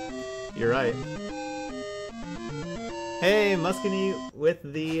 You're right. Hey, Muscany with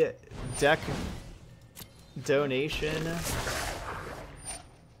the deck donation.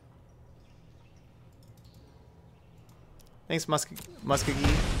 Thanks,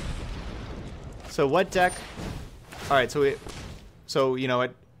 Muskagi. So what deck? All right, so you know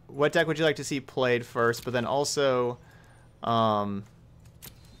what deck would you like to see played first? But then also,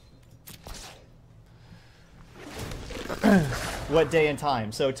 what day and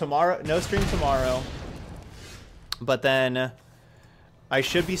time? So tomorrow, no stream tomorrow, but then I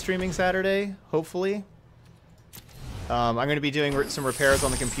should be streaming Saturday, hopefully. I'm going to be doing some repairs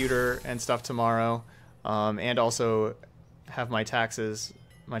on the computer and stuff tomorrow, and also have my taxes.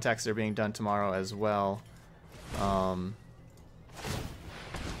 My taxes are being done tomorrow as well. It's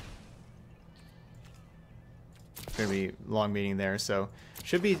going to be a long meeting there, so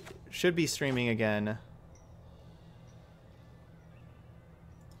should be streaming again.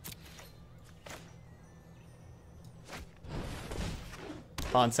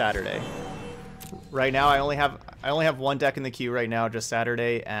 On Saturday. Right now I only have one deck in the queue right now, just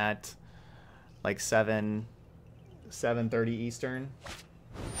Saturday at like 7:30 Eastern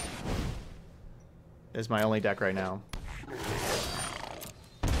is my only deck right now.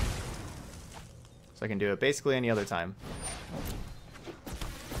 So I can do it basically any other time.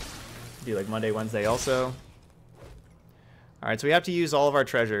 Do like Monday, Wednesday also. Alright, so we have to use all of our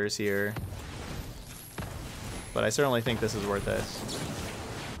treasures here. But I certainly think this is worth it.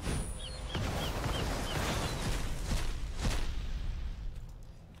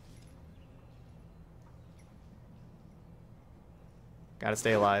 Gotta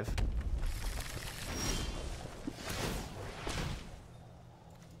stay alive.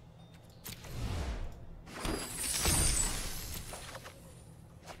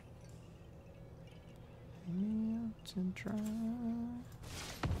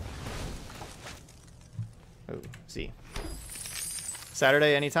 Oh, see.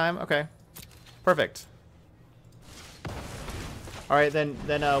 Saturday anytime? Okay. Perfect. Alright, then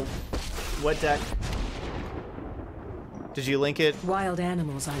what deck? Did you link it Wild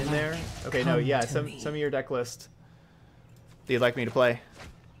animals I in like. there? Okay, no, Come yeah, to some me. of your deck list that you'd like me to play.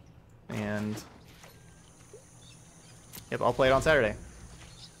 And yep, I'll play it on Saturday.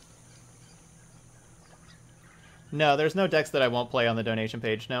 No, there's no decks that I won't play on the donation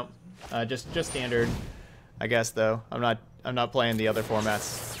page. No. Just standard, I guess though. I'm not playing the other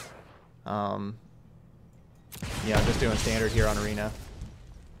formats. Yeah, I'm just doing standard here on Arena.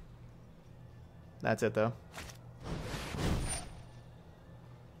 That's it though.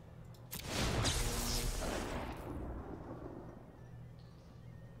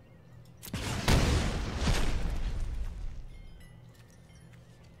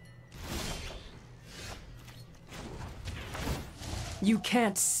 You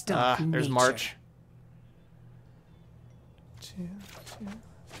can't stop There's nature. March.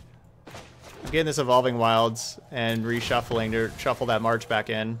 I'm getting this Evolving Wilds and reshuffling to shuffle that March back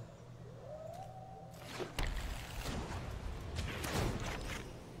in.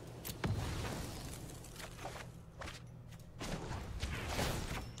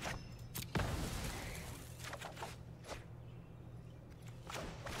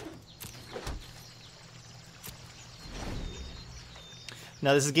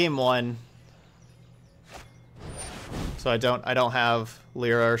 Now this is game 1, so I don't have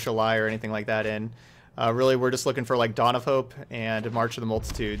Lyra or Shalai or anything like that in. Really, we're just looking for like Dawn of Hope and March of the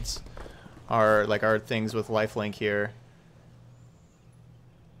Multitudes, are like our things with lifelink here.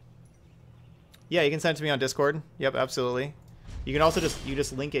 Yeah, you can send it to me on Discord. Yep, absolutely. You can also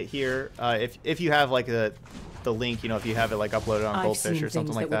just link it here if you have like the link, you know, if you have it like uploaded on I've Goldfish seen or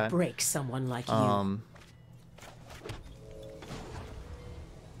something things like that that. would break someone like you.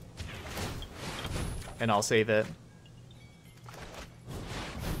 And I'll save it.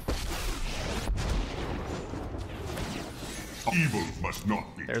 Evil must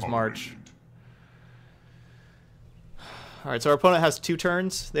not be There's tolerated. March. Alright, so our opponent has 2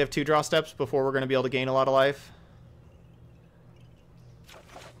 turns. They have 2 draw steps before we're going to be able to gain a lot of life.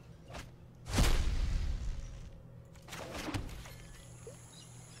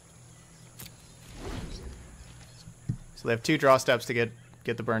 So they have 2 draw steps to get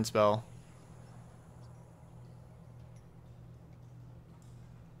the burn spell.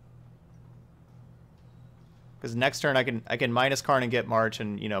 Because next turn I can minus Karn and get March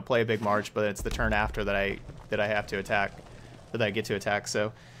and, you know, play a big March, but it's the turn after that I have to attack, that I get to attack.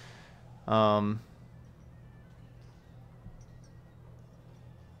 So,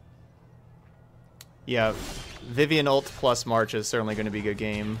 yeah, Vivian ult plus March is certainly going to be a good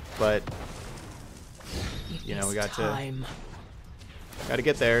game, but you know we got to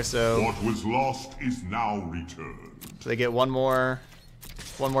get there. So What was lost is now returned. they get one more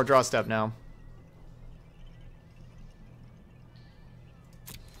draw step now.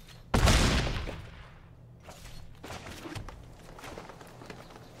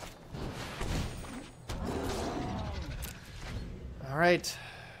 All right.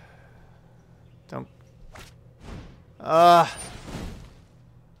 Don't.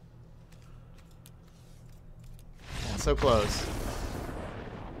 So close.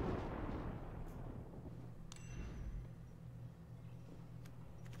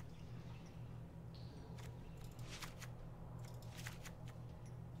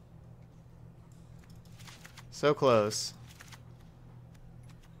 So close.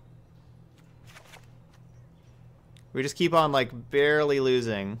 We just keep on, like, barely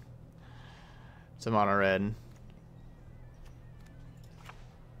losing to mono red.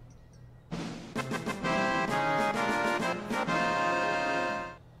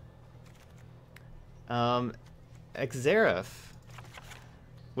 Xerif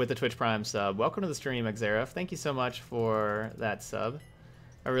with the Twitch Prime sub. Welcome to the stream, Xerif. Thank you so much for that sub.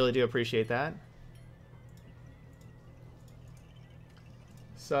 I really do appreciate that.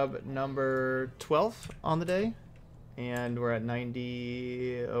 Sub number 12 on the day. And we're at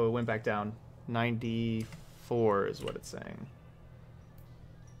 90... Oh, it went back down. 94 is what it's saying.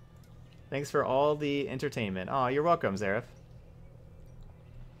 Thanks for all the entertainment. Oh, you're welcome, Xerif.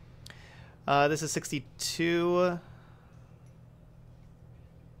 This is 62.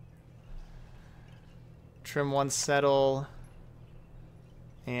 Trim one settle.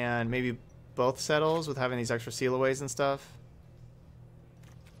 And maybe both settles with having these extra sealaways and stuff.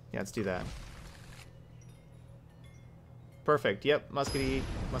 Yeah, let's do that. Perfect. Yep, Musketeer,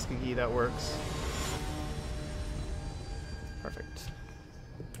 that works. Perfect.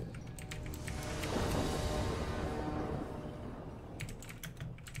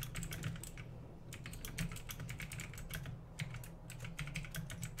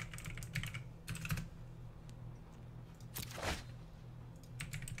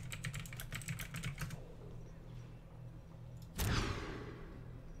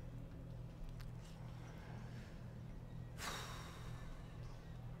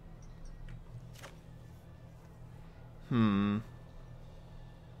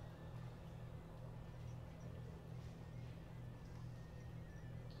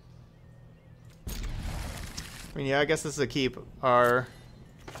 I mean, yeah, I guess this is a keep. Our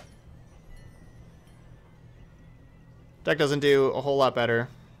deck doesn't do a whole lot better.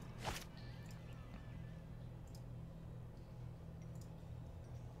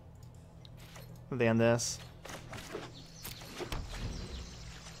 Than this.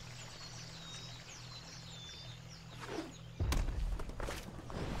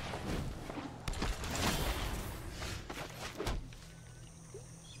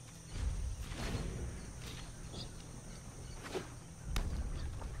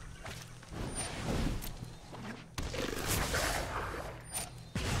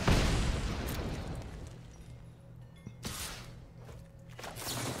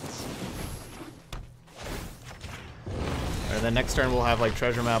 And then next turn we'll have like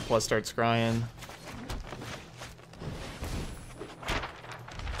treasure map plus start scrying.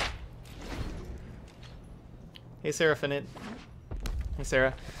 Hey Sarah Finit. Hey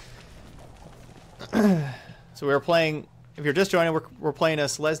Sarah. So we're playing, if you're just joining, we're playing a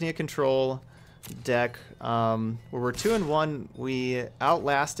Selesnya control deck where we're 2-1. We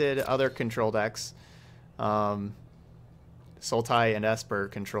outlasted other control decks. Sultai and Esper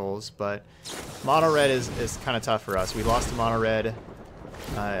controls, but mono red is kind of tough for us. We lost to mono red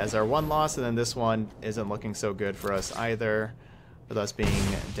as our one loss, and then this one isn't looking so good for us either, with us being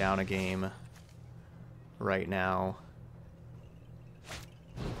down a game right now.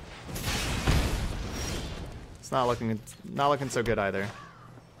 It's not looking so good either.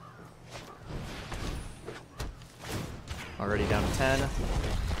 Already down to 10.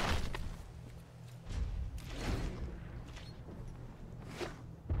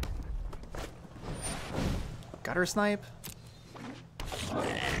 Gutter snipe?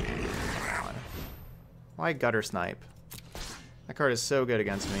 Why gutter snipe? That card is so good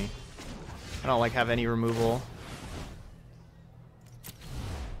against me. I don't like have any removal.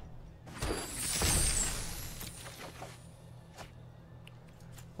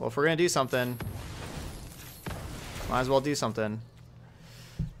 Well, if we're gonna do something, might as well do something.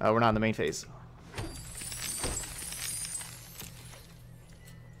 We're not in the main phase.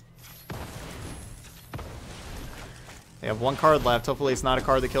 They have one card left. Hopefully it's not a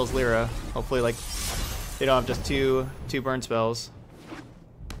card that kills Lyra. Hopefully, like, they don't have just two burn spells.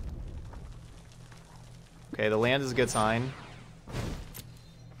 Okay, the land is a good sign.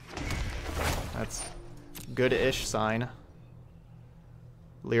 That's good-ish sign.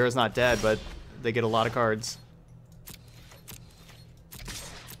 Lyra's not dead, but they get a lot of cards.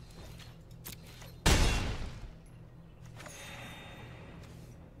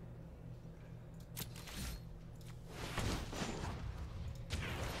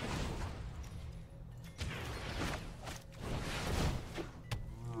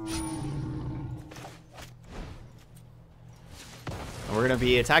 We're going to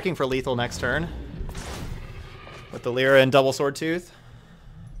be attacking for lethal next turn with the Lyra and double sword tooth.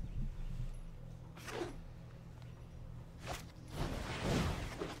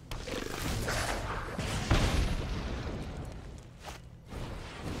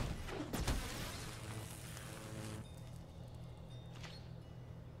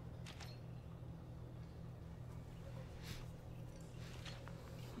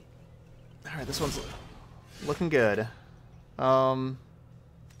 All right, this one's looking good.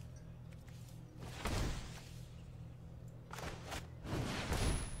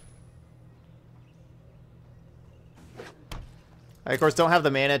 I, of course, don't have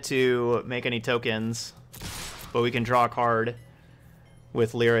the mana to make any tokens, but we can draw a card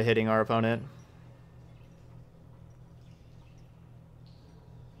with Lyra hitting our opponent.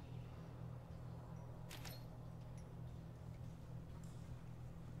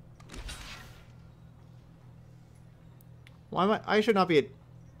 Why am I should not be...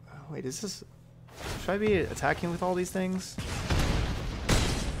 Wait, is this... Should I be attacking with all these things?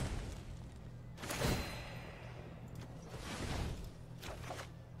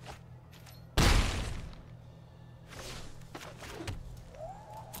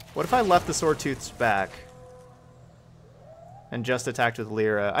 What if I left the Swordtooths back and just attacked with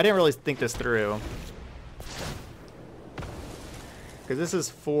Lyra? I didn't really think this through. Because this is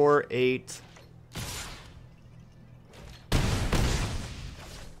 4, 8.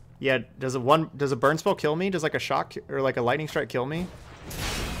 Yeah, does a burn spell kill me? Does like a shock or like a lightning strike kill me?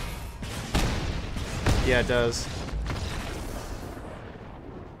 Yeah, it does.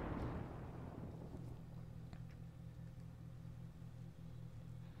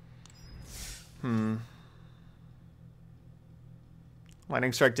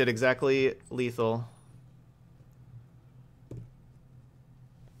 Lightning strike did exactly lethal.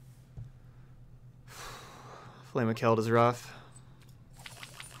 Flame of Keld is rough.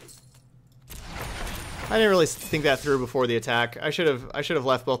 I didn't really think that through before the attack. I should have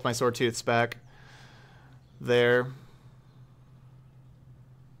left both my Swordtooths back there.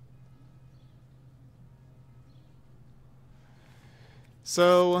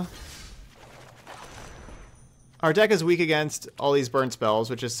 So our deck is weak against all these burn spells,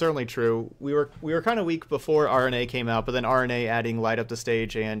 which is certainly true. We were kind of weak before RNA came out, but then RNA adding Light Up the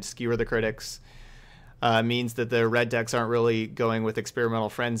Stage and Skewer the Critics means that the red decks aren't really going with Experimental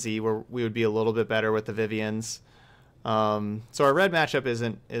Frenzy, where we would be a little bit better with the Vivians. So our red matchup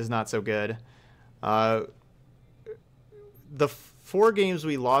is not so good. The 4 games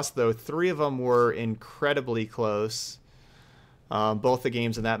we lost, though, 3 of them were incredibly close. Both the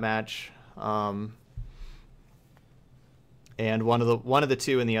games in that match, and one of the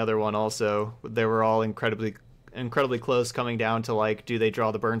 2 in the other one also, they were all incredibly close, coming down to like, do they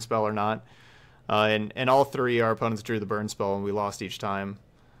draw the burn spell or not? And all 3 our opponents drew the burn spell, and we lost each time.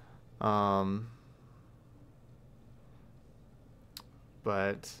 But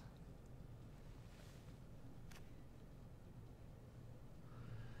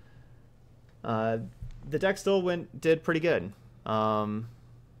the deck still did pretty good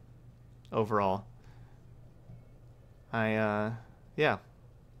overall. Yeah, I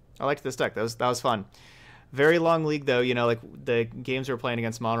liked this deck. That was fun. Very long league, though. You know, like the games we were playing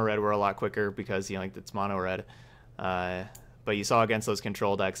against mono red were a lot quicker because, you know, like it's mono red. But you saw against those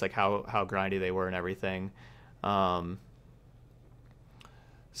control decks like how grindy they were and everything. Yeah,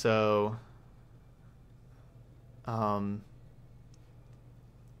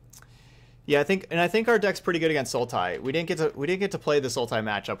 I think our deck's pretty good against Sultai. We didn't get to play the Sultai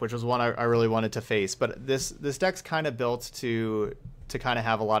matchup, which was one I really wanted to face. But this deck's kind of built to kind of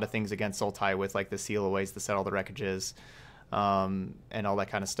have a lot of things against Sultai with like the seal aways to settle the wreckages, and all that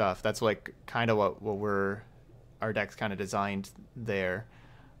kind of stuff. That's like kind of what our deck's kind of designed there.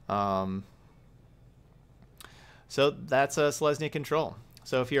 So that's Selesnya Control.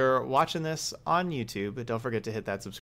 So if you're watching this on YouTube, don't forget to hit that subscribe